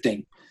transmission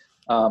shifting.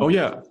 In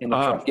the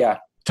truck. Yeah.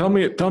 Tell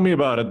me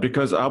about it,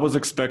 because I was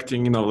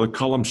expecting, the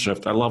column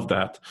shift. I love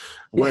that.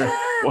 Where,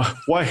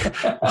 why,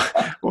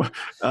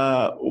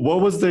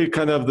 what was the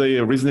kind of the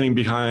reasoning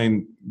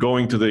behind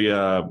going to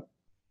the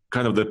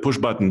kind of the push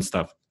button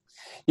stuff?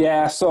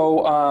 Yeah,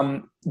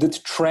 so the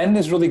trend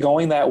is really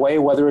going that way,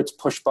 whether it's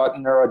push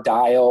button or a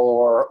dial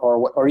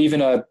or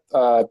even a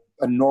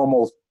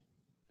normal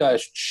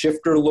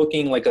shifter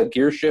looking, like a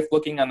gear shift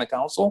looking on the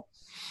console.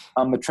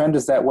 The trend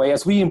is that way.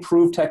 As we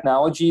improve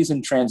technologies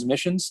and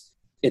transmissions,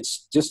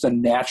 it's just a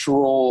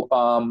natural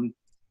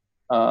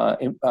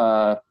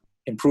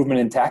improvement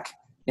in tech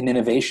and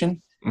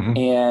innovation. Mm-hmm.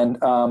 And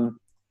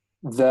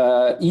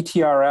the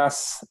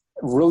ETRS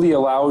really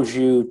allows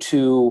you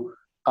to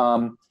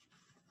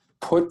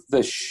put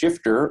the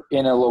shifter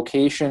in a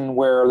location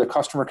where the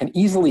customer can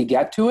easily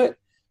get to it.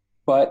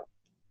 But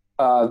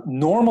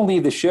normally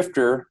the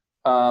shifter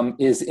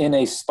is in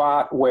a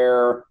spot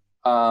where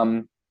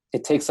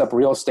it takes up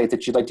real estate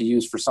that you'd like to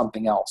use for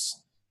something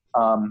else.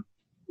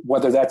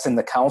 Whether that's in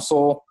the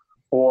console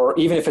or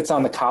even if it's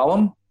on the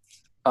column,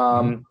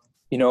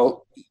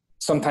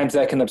 sometimes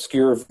that can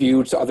obscure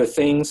view to other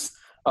things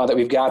that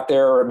we've got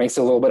there, or it makes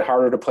it a little bit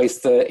harder to place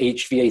the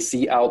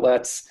HVAC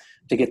outlets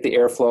to get the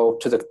airflow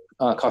to the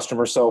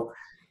customer. So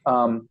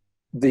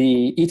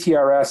the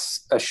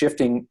ETRS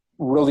shifting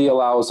really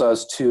allows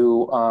us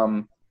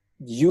to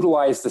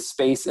utilize the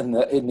space in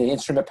the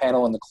instrument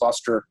panel and the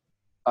cluster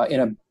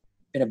in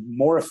a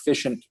more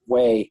efficient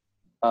way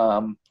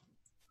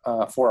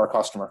for our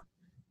customer.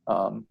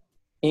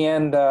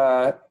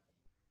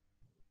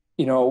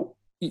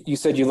 You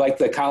said you liked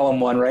the column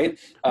one, right?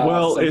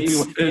 Well, so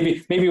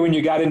maybe when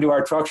you got into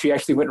our trucks, you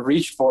actually went and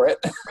reached for it.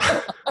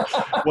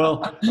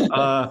 Well,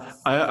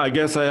 I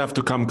guess I have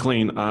to come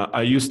clean.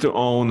 I used to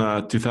own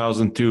a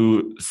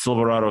 2002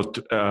 Silverado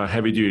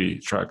heavy duty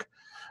truck.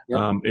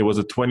 Yep. It was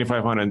a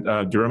 2500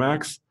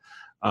 Duramax.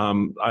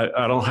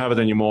 I don't have it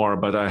anymore,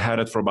 but I had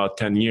it for about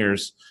 10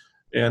 years.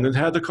 And it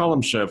had the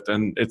column shift,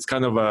 and it's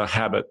kind of a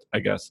habit, I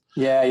guess.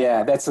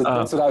 Yeah. That's what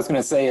I was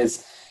going to say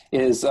is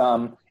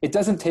it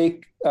doesn't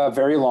take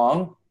very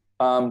long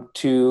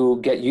to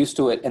get used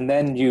to it, and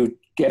then you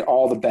get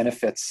all the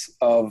benefits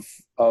of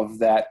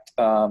that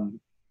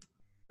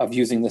of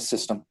using this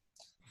system.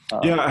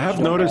 I have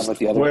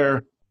noticed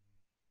where.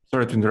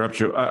 Sorry to interrupt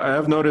you. I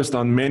have noticed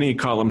on many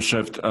column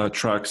shift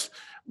trucks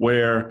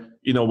where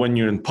when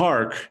you're in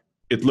park,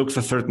 it looks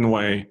a certain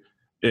way.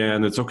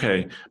 And it's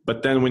okay.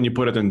 But then when you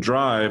put it in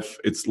drive,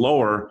 it's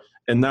lower,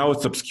 and now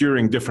it's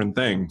obscuring different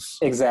things.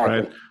 Exactly.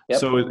 Right? Yep.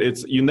 So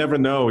you never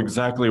know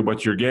exactly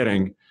what you're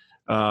getting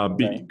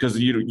because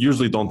you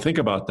usually don't think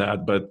about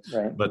that. But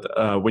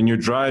when you're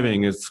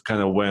driving, it's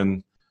kind of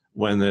when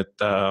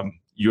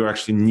you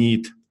actually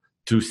need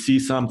to see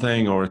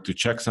something or to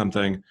check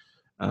something,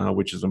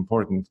 which is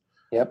important.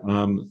 Yep.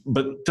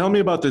 But tell me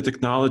about the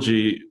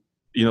technology,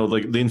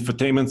 like the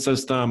infotainment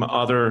system,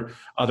 other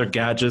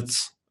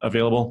gadgets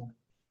available.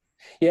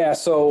 Yeah,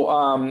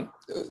 so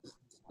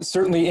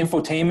certainly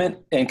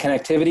infotainment and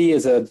connectivity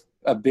is a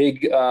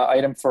big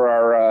item for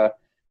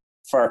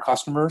our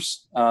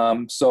customers.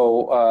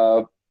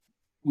 So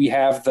we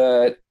have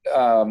the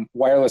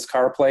wireless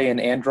CarPlay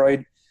and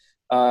Android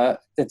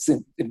that's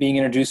being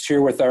introduced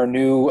here with our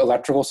new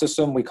electrical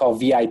system we call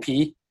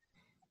VIP.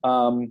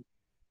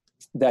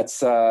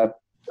 That's a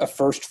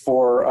first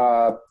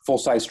for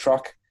full-size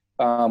truck.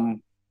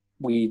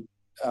 With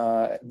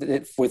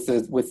the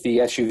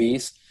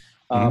SUVs.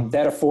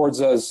 That affords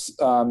us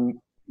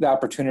the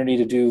opportunity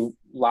to do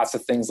lots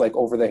of things like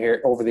over the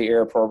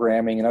air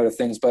programming and other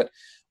things, but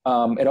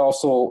it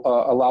also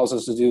allows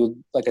us to do,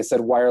 like I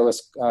said,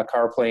 wireless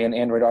CarPlay and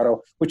Android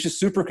Auto, which is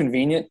super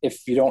convenient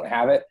if you don't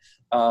have it.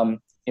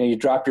 You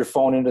drop your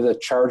phone into the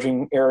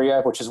charging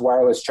area, which is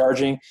wireless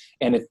charging,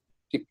 and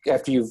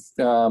after you've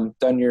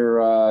done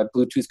your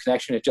Bluetooth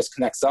connection, it just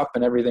connects up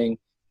and everything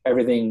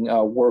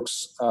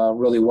works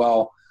really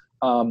well.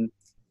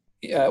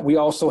 We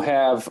also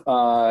have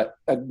a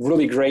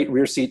really great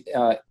rear seat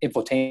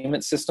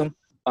infotainment system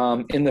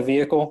in the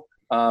vehicle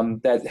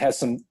that has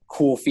some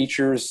cool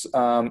features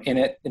in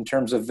it in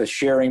terms of the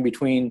sharing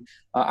between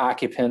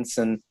occupants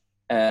and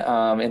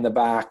in the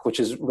back, which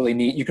is really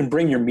neat. You can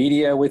bring your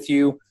media with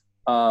you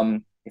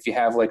if you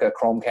have like a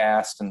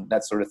Chromecast and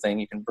that sort of thing.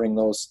 You can bring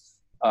those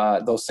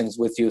things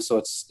with you, so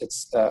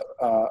it's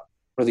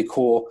really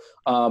cool.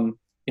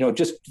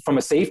 Just from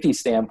a safety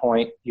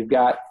standpoint, you've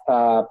got,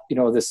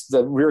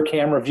 the rear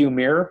camera view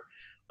mirror,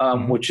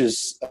 which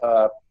is,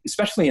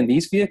 especially in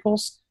these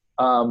vehicles,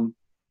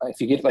 if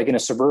you get like in a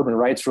Suburban,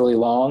 right, it's really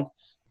long.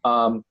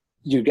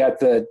 You've got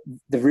the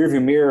rear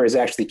view mirror is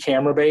actually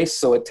camera based.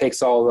 So it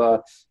takes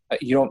all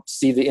you don't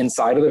see the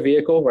inside of the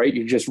vehicle, right?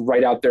 You're just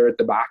right out there at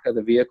the back of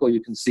the vehicle.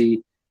 You can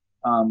see,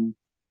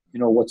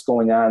 what's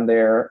going on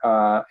there.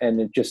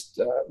 And it just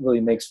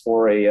really makes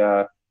for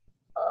a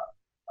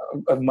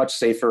much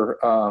safer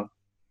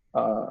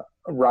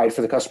ride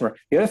for the customer.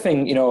 The other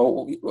thing,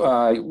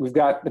 we've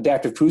got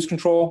adaptive cruise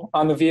control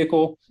on the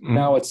vehicle.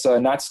 Now it's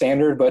not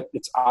standard, but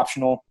it's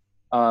optional,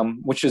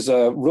 which is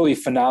a really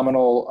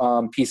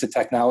phenomenal piece of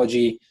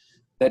technology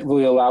that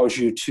really allows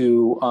you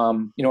to,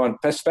 and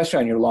especially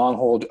on your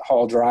long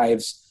haul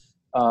drives,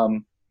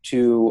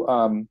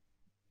 to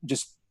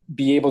just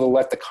be able to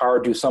let the car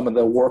do some of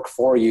the work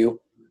for you.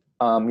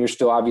 You're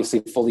still obviously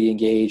fully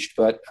engaged,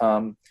 but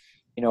it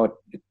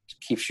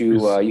keeps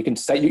you. You can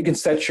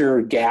set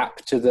your gap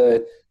to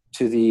the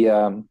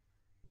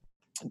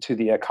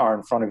car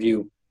in front of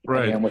you,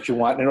 right? And what you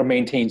want, and it'll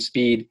maintain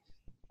speed.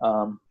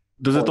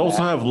 Does it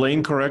also have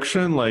lane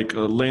correction, like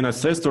lane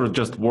assist, or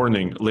just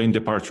warning, lane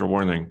departure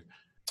warning?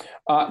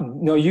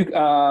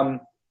 No,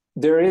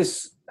 there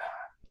is.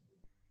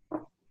 I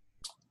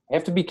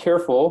have to be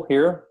careful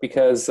here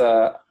because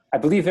I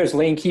believe there's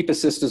lane keep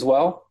assist as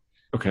well.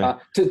 Okay.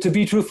 To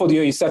be truthful,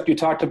 you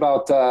talked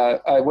about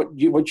what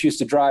you used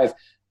to drive.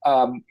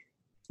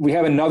 We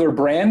have another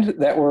brand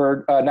that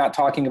we're not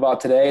talking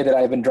about today that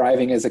I've been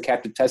driving as a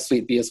captive test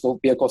fleet vehicle.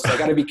 So I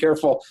got to be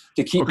careful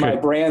to keep my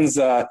brands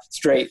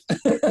straight.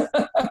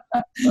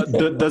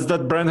 Does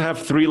that brand have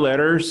 3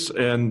 letters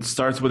and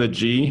starts with a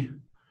G?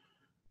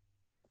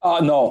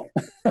 No.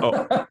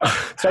 Oh.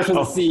 Starts with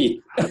a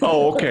C.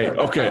 Oh, okay.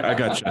 I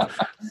got you.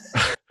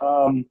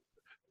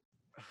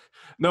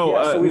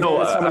 So we've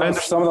added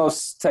some of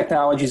those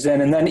technologies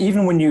in, and then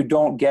even when you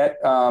don't get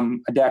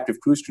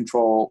adaptive cruise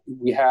control,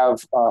 we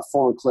have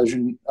forward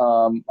collision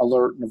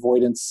alert and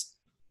avoidance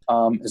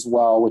as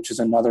well, which is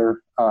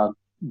another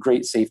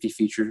great safety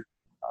feature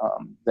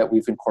that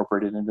we've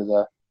incorporated into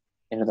the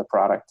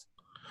product.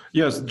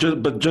 Yes,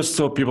 but just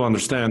so people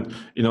understand,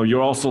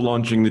 you're also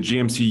launching the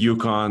GMC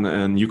Yukon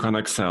and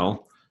Yukon XL,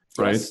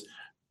 right? Yes.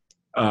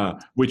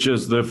 Which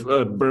is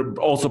the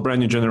also brand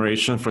new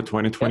generation for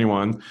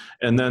 2021. Yep.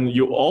 And then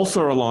you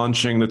also are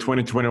launching the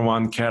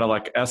 2021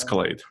 Cadillac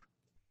Escalade.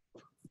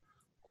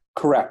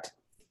 Correct.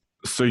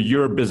 So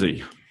you're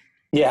busy.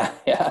 Yeah.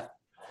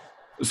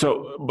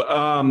 So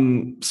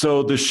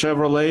the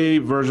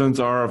Chevrolet versions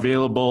are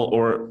available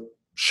or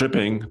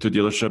shipping to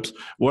dealerships.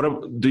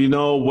 Do you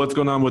know what's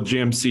going on with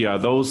GMC? Are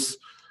those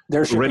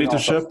ready to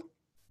ship?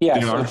 Yeah,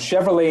 so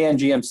Chevrolet and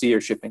GMC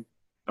are shipping.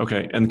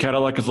 Okay, and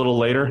Cadillac is a little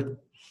later?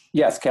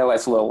 Yes,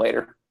 Cadillac's a little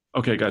later.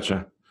 Okay,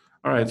 gotcha.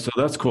 All right, so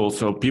that's cool.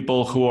 So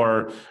people who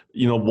are,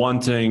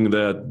 wanting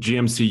the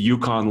GMC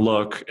Yukon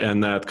look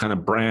and that kind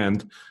of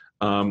brand,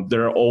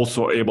 they're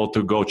also able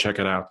to go check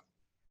it out.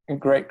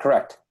 Great,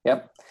 correct.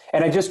 Yep.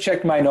 And I just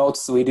checked my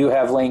notes. We do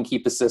have lane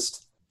keep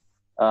assist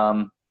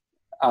on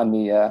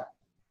the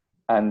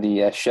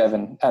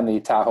Chevy, on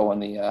the Tahoe,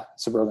 and the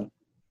Suburban.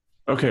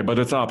 Okay, but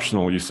it's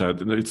optional. You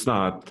said it's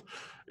not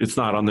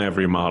on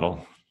every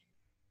model.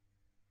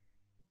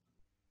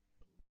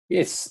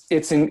 It's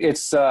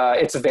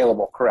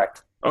available.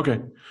 Correct.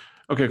 Okay,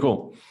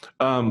 cool.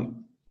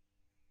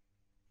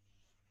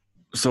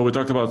 So we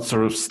talked about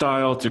sort of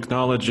style,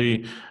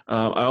 technology.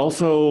 I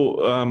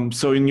also,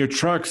 so in your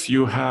trucks,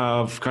 you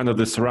have kind of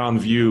the surround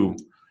view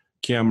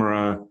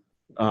camera.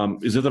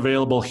 Is it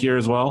available here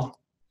as well?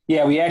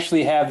 Yeah, we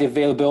actually have the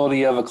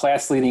availability of a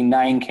class-leading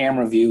 9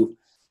 camera views,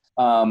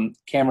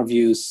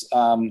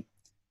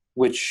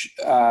 which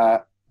I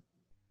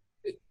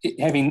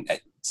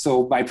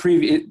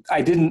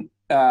didn't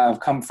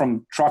come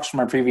from trucks from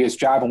my previous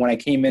job, and when I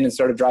came in and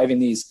started driving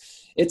these,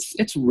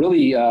 it's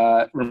really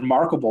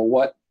remarkable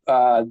what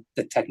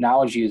the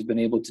technology has been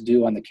able to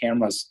do on the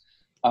cameras.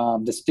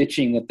 The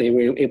stitching that they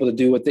were able to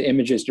do with the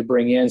images to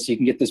bring in, so you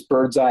can get this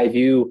bird's eye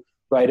view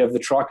right of the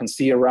truck and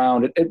see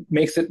around. It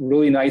makes it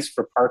really nice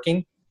for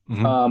parking.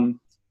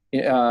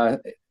 Mm-hmm.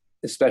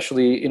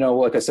 Especially,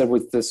 like I said,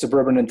 with the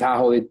Suburban and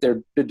Tahoe,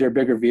 they're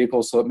bigger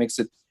vehicles, so it makes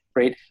it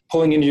great.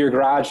 Pulling into your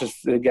garage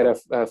just to get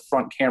a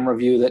front camera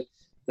view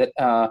that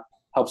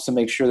helps to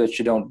make sure that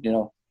you don't,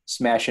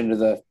 smash into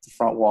the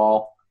front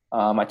wall.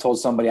 I told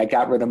somebody I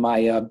got rid of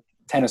my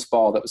tennis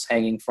ball that was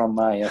hanging from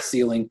my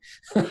ceiling.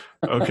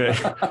 Okay,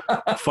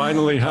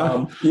 finally,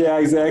 huh? Yeah,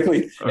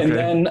 exactly. Okay. And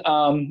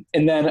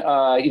then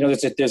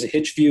there's a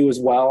hitch view as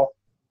well.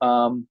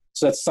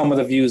 So that's some of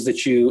the views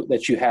that you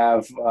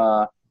have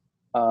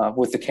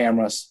with the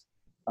cameras,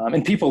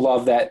 and people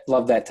love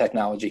that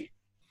technology.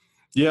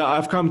 Yeah,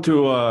 I've come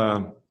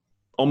to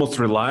almost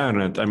rely on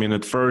it. I mean,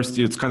 at first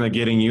it's kind of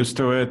getting used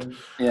to it.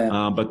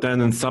 Yeah. But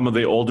then in some of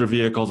the older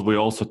vehicles, we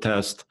also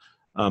test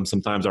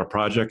sometimes our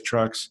project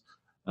trucks.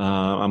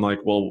 I'm like,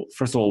 well,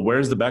 first of all,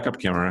 where's the backup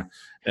camera?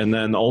 And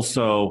then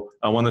also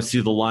I want to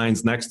see the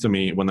lines next to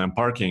me when I'm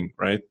parking,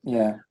 right?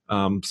 Yeah.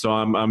 So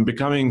I'm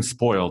becoming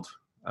spoiled.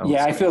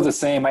 I feel the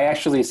same. I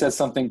actually said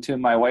something to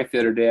my wife the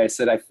other day. I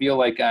said, I feel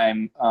like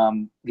I'm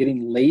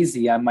getting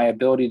lazy on my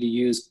ability to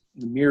use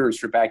the mirrors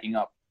for backing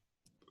up.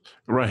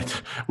 Right.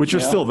 Which are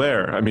still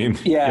there. I mean,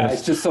 yeah, yes.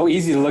 It's just so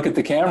easy to look at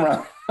the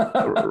camera.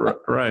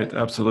 Right.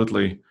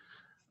 Absolutely.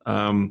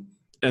 And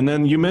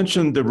then you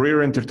mentioned the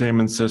rear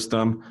entertainment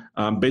system.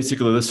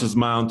 Basically, this is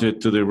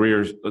mounted to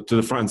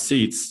the front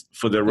seats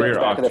for the rear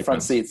back occupants. Of the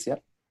front seats.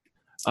 Yep.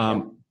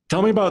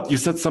 Tell me about. You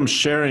said some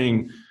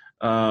sharing.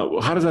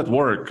 How does that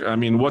work? I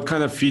mean, what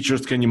kind of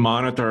features can you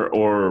monitor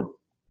or,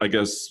 I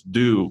guess,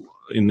 do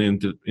in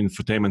the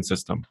infotainment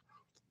system?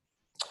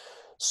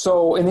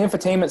 So in the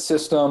infotainment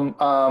system,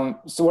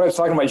 so what I was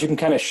talking about is you can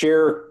kind of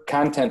share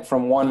content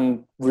from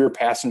one rear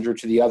passenger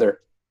to the other,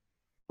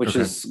 which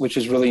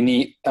is really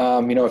neat.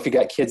 If you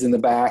got kids in the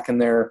back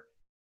and they're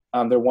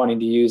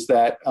wanting to use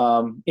that,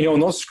 and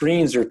those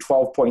screens are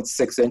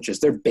 12.6 inches.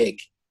 They're big,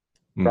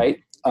 right?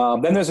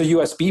 Then there's a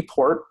USB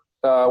port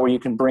where you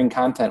can bring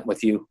content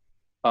with you,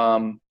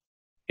 in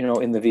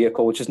the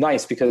vehicle, which is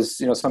nice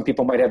because, some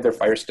people might have their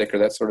Fire Stick or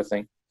that sort of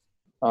thing.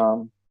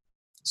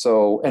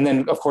 And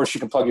then of course you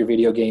can plug your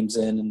video games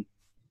in,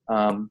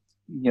 and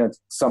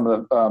some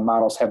of the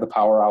models have the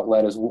power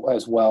outlet as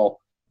well.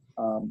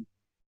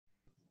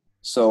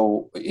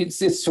 So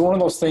it's one of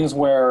those things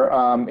where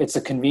it's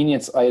a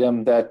convenience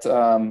item that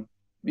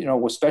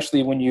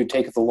especially when you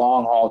take the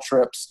long haul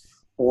trips,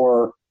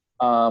 or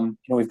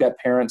we've got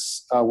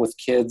parents with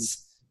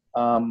kids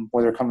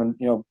where they're coming,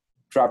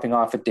 dropping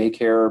off at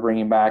daycare or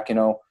bringing back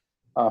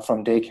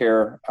from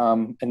daycare,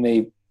 and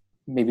they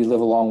maybe live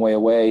a long way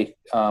away.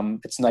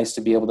 It's nice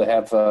to be able to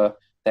have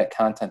that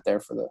content there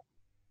for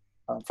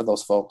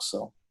those folks.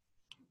 So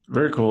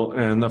very cool.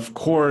 And of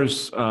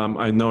course,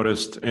 I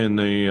noticed in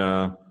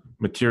the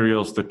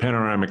materials the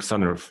panoramic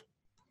sunroof.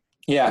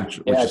 Which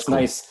it's cool.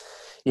 Nice.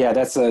 Yeah,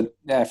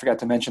 I forgot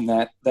to mention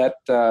that. That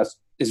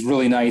is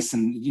really nice,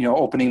 and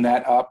opening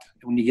that up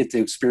when you get to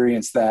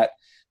experience that,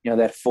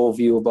 that full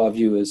view above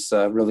you is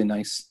really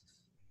nice.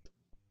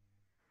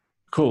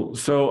 Cool.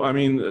 So,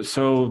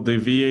 the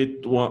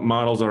V8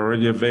 models are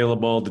already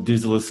available. The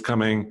diesel is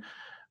coming.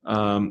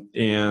 Now,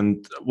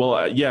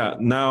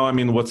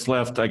 what's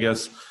left, I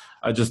guess,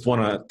 I just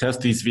want to test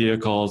these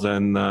vehicles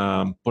and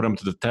put them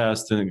to the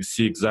test and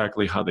see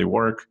exactly how they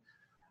work.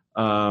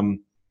 Can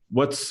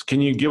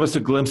you give us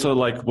a glimpse of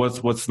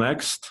what's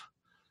next?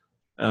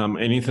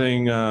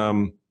 Anything?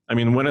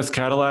 When is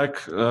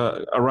Cadillac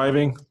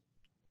arriving?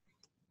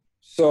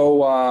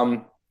 So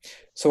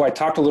I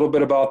talked a little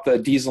bit about the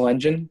diesel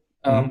engine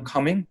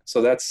coming.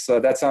 So that's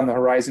on the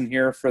horizon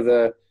here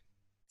for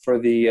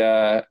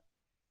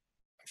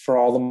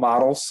all the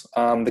models.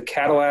 The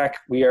Cadillac,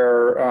 we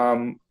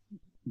are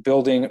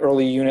building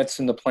early units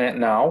in the plant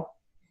now.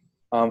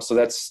 So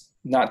that's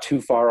not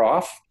too far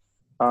off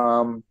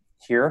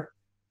here.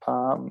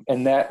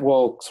 And that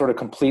will sort of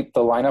complete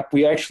the lineup.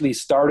 We actually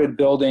started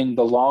building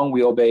the long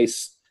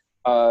wheelbase.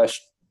 So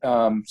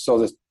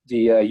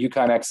the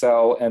Yukon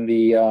XL and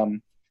the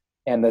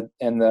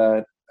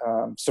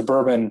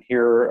Suburban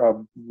here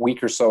a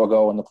week or so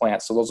ago in the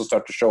plant. So those will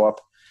start to show up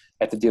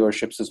at the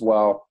dealerships as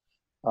well.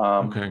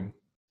 Okay.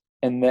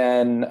 And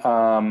then,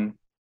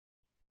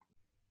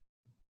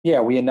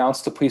 we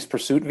announced the police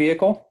pursuit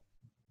vehicle.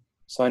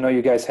 So I know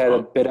you guys had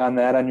a bit on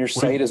that on your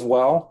site as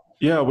well.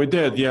 Yeah, we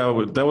did.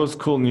 Yeah, that was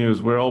cool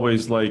news. We're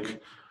always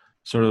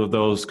sort of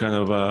those kind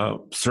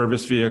of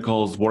service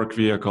vehicles, work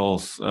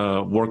vehicles,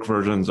 work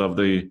versions of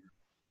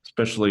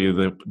especially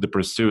the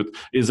pursuit.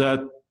 Is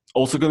that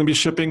also going to be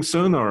shipping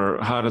soon,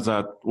 or how does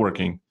that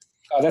working?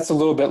 That's a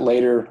little bit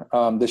later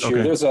this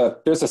year. There's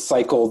a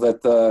cycle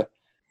that the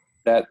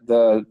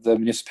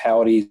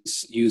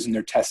municipalities use in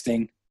their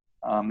testing.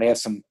 They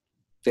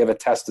have a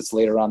test that's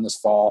later on this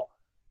fall,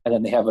 and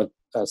then they have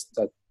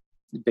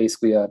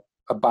basically a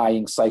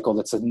buying cycle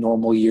that's a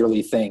normal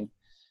yearly thing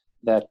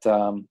that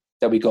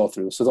we go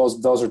through. So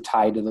those are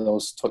tied to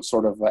those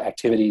sort of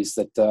activities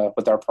that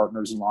with our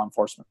partners in law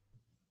enforcement.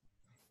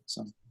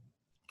 So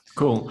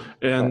cool.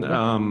 And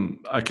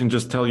I can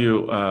just tell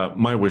you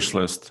my wish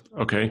list.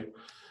 Okay.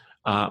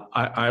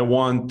 I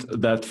want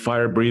that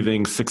fire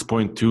breathing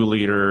 6.2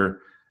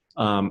 liter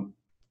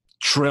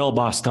Trail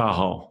Boss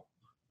Tahoe.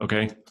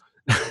 Okay.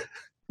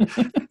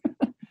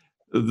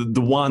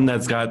 the one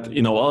that's got,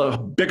 a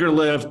bigger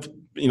lift,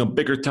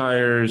 bigger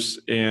tires,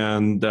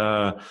 and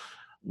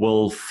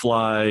will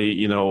fly,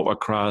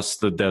 across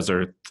the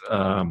desert.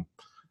 I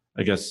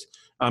guess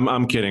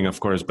I'm kidding, of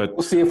course, but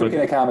we'll see if we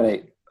can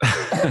accommodate.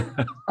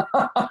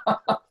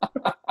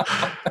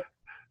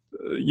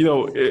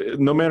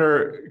 No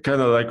matter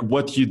kind of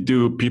what you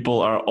do,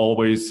 people are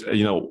always,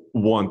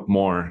 want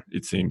more,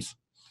 it seems.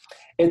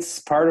 It's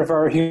part of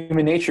our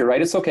human nature,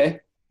 right? It's okay.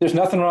 There's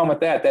nothing wrong with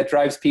that. That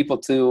drives people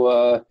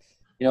to,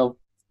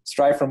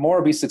 strive for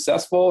more, be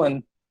successful,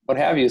 and what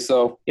have you.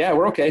 So yeah,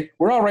 we're okay.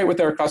 We're all right with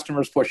our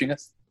customers pushing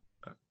us.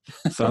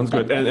 Sounds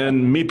good.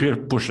 And me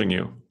pushing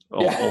you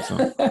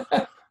also.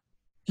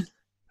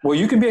 Well,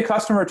 you can be a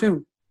customer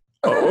too.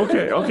 Oh,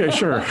 okay,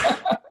 sure.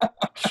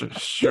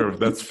 Sure,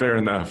 that's fair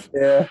enough.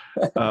 Yeah.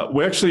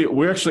 We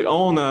actually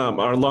own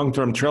our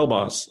long-term Trail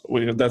Boss.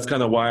 That's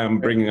kind of why I'm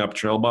bringing up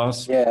Trail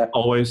Boss. Yeah.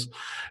 Always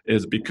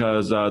is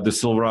because the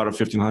Silverado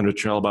 1500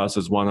 Trail Boss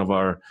is one of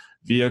our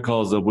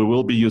vehicles that we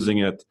will be using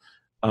it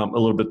a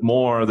little bit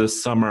more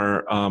this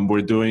summer.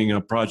 We're doing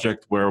a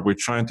project where we're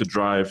trying to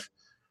drive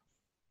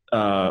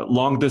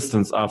long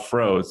distance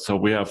off-road. So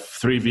we have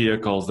 3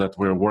 vehicles that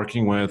we're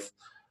working with,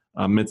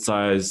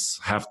 midsize,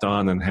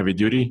 half-ton, and heavy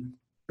duty.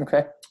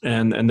 Okay.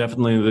 And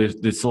definitely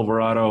the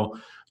Silverado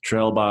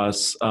Trail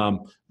Boss.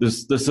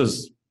 This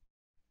is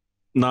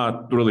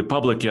not really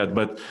public yet,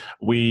 but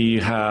we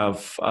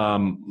have not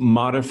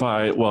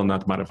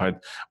modified.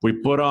 We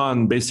put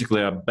on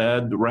basically a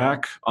bed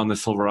rack on the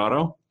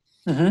Silverado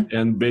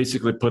and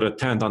basically put a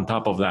tent on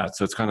top of that.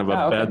 So it's kind of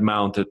a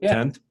bed-mounted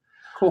tent.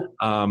 Cool.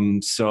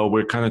 So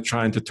we're kind of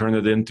trying to turn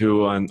it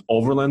into an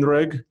overland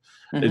rig.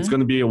 It's going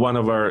to be one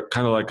of our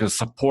kind of like a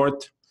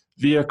support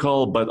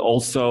vehicle, but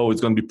also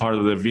it's going to be part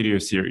of the video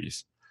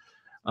series.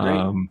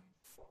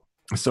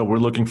 So we're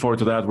looking forward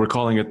to that. We're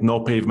calling it No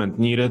Pavement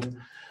Needed.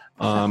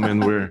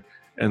 And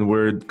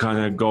we're kind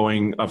of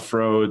going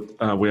off-road.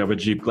 We have a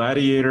Jeep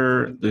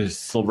Gladiator, the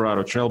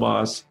Silverado Trail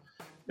Boss,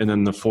 and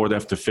then the Ford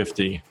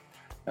F-250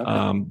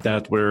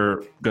 that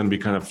we're going to be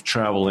kind of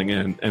traveling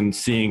in and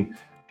seeing,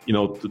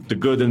 the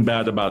good and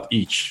bad about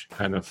each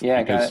kind of.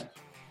 Yeah, got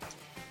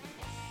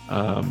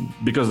it.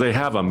 Because they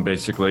have them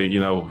basically,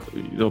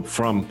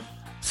 from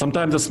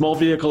sometimes a small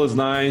vehicle is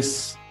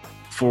nice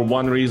for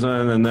one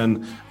reason, and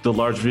then the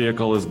large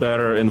vehicle is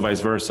better, and vice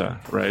versa,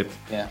 right?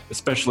 Yeah.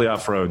 Especially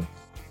off-road.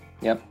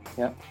 Yep.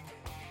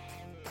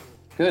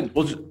 Good.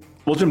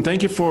 Well, Jim,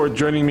 thank you for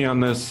joining me on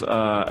this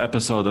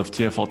episode of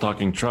TFL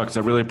Talking Trucks.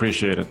 I really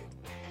appreciate it.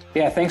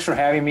 Yeah, thanks for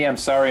having me. I'm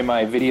sorry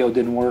my video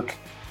didn't work,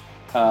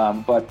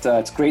 but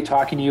it's great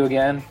talking to you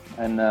again,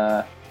 and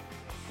we'll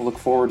look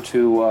forward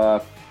to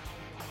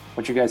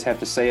what you guys have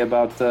to say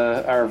about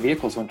our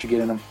vehicles once you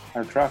get in them,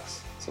 our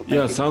trucks. So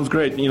yeah, sounds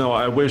great.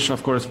 I wish,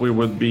 of course, we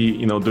would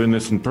be, doing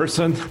this in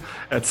person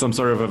at some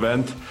sort of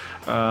event,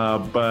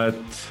 but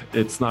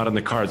it's not in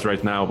the cards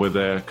right now with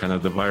the kind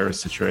of the virus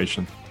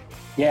situation.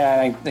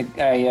 Yeah,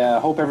 I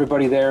hope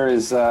everybody there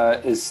is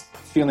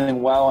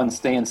feeling well and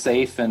staying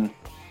safe, and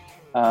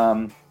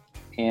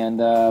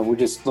we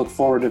just look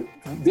forward to.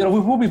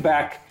 We'll be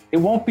back. It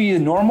won't be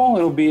normal.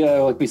 It'll be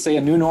like we say,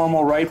 a new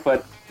normal, right?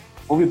 But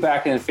we'll be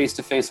back in face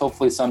to face,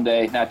 hopefully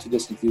someday, not too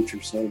distant future.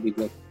 So it'll be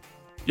good.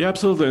 Yeah,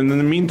 absolutely. And in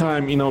the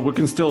meantime, we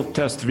can still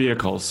test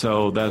vehicles,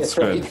 so that's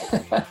good.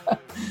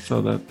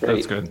 So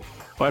that's good.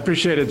 Well, I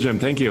appreciate it, Jim.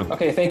 Thank you.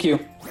 Okay, thank you.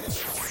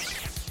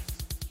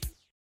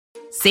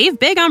 Save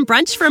big on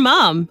brunch for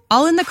mom,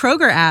 all in the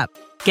Kroger app.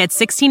 Get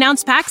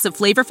 16-ounce packs of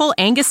flavorful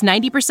Angus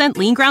 90%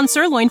 lean ground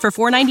sirloin for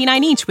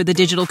 $4.99 each with a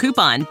digital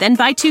coupon. Then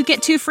buy 2,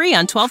 get 2 free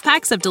on 12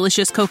 packs of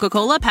delicious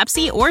Coca-Cola,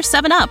 Pepsi, or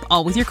 7-Up,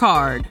 all with your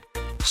card.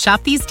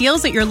 Shop these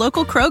deals at your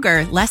local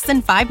Kroger, less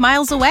than 5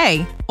 miles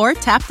away. Or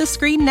tap the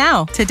screen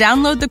now to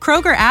download the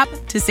Kroger app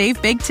to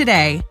save big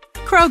today.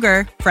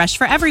 Kroger, fresh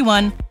for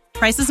everyone.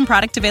 Prices and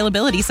product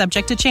availability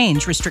subject to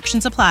change.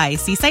 Restrictions apply.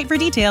 See site for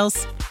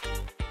details.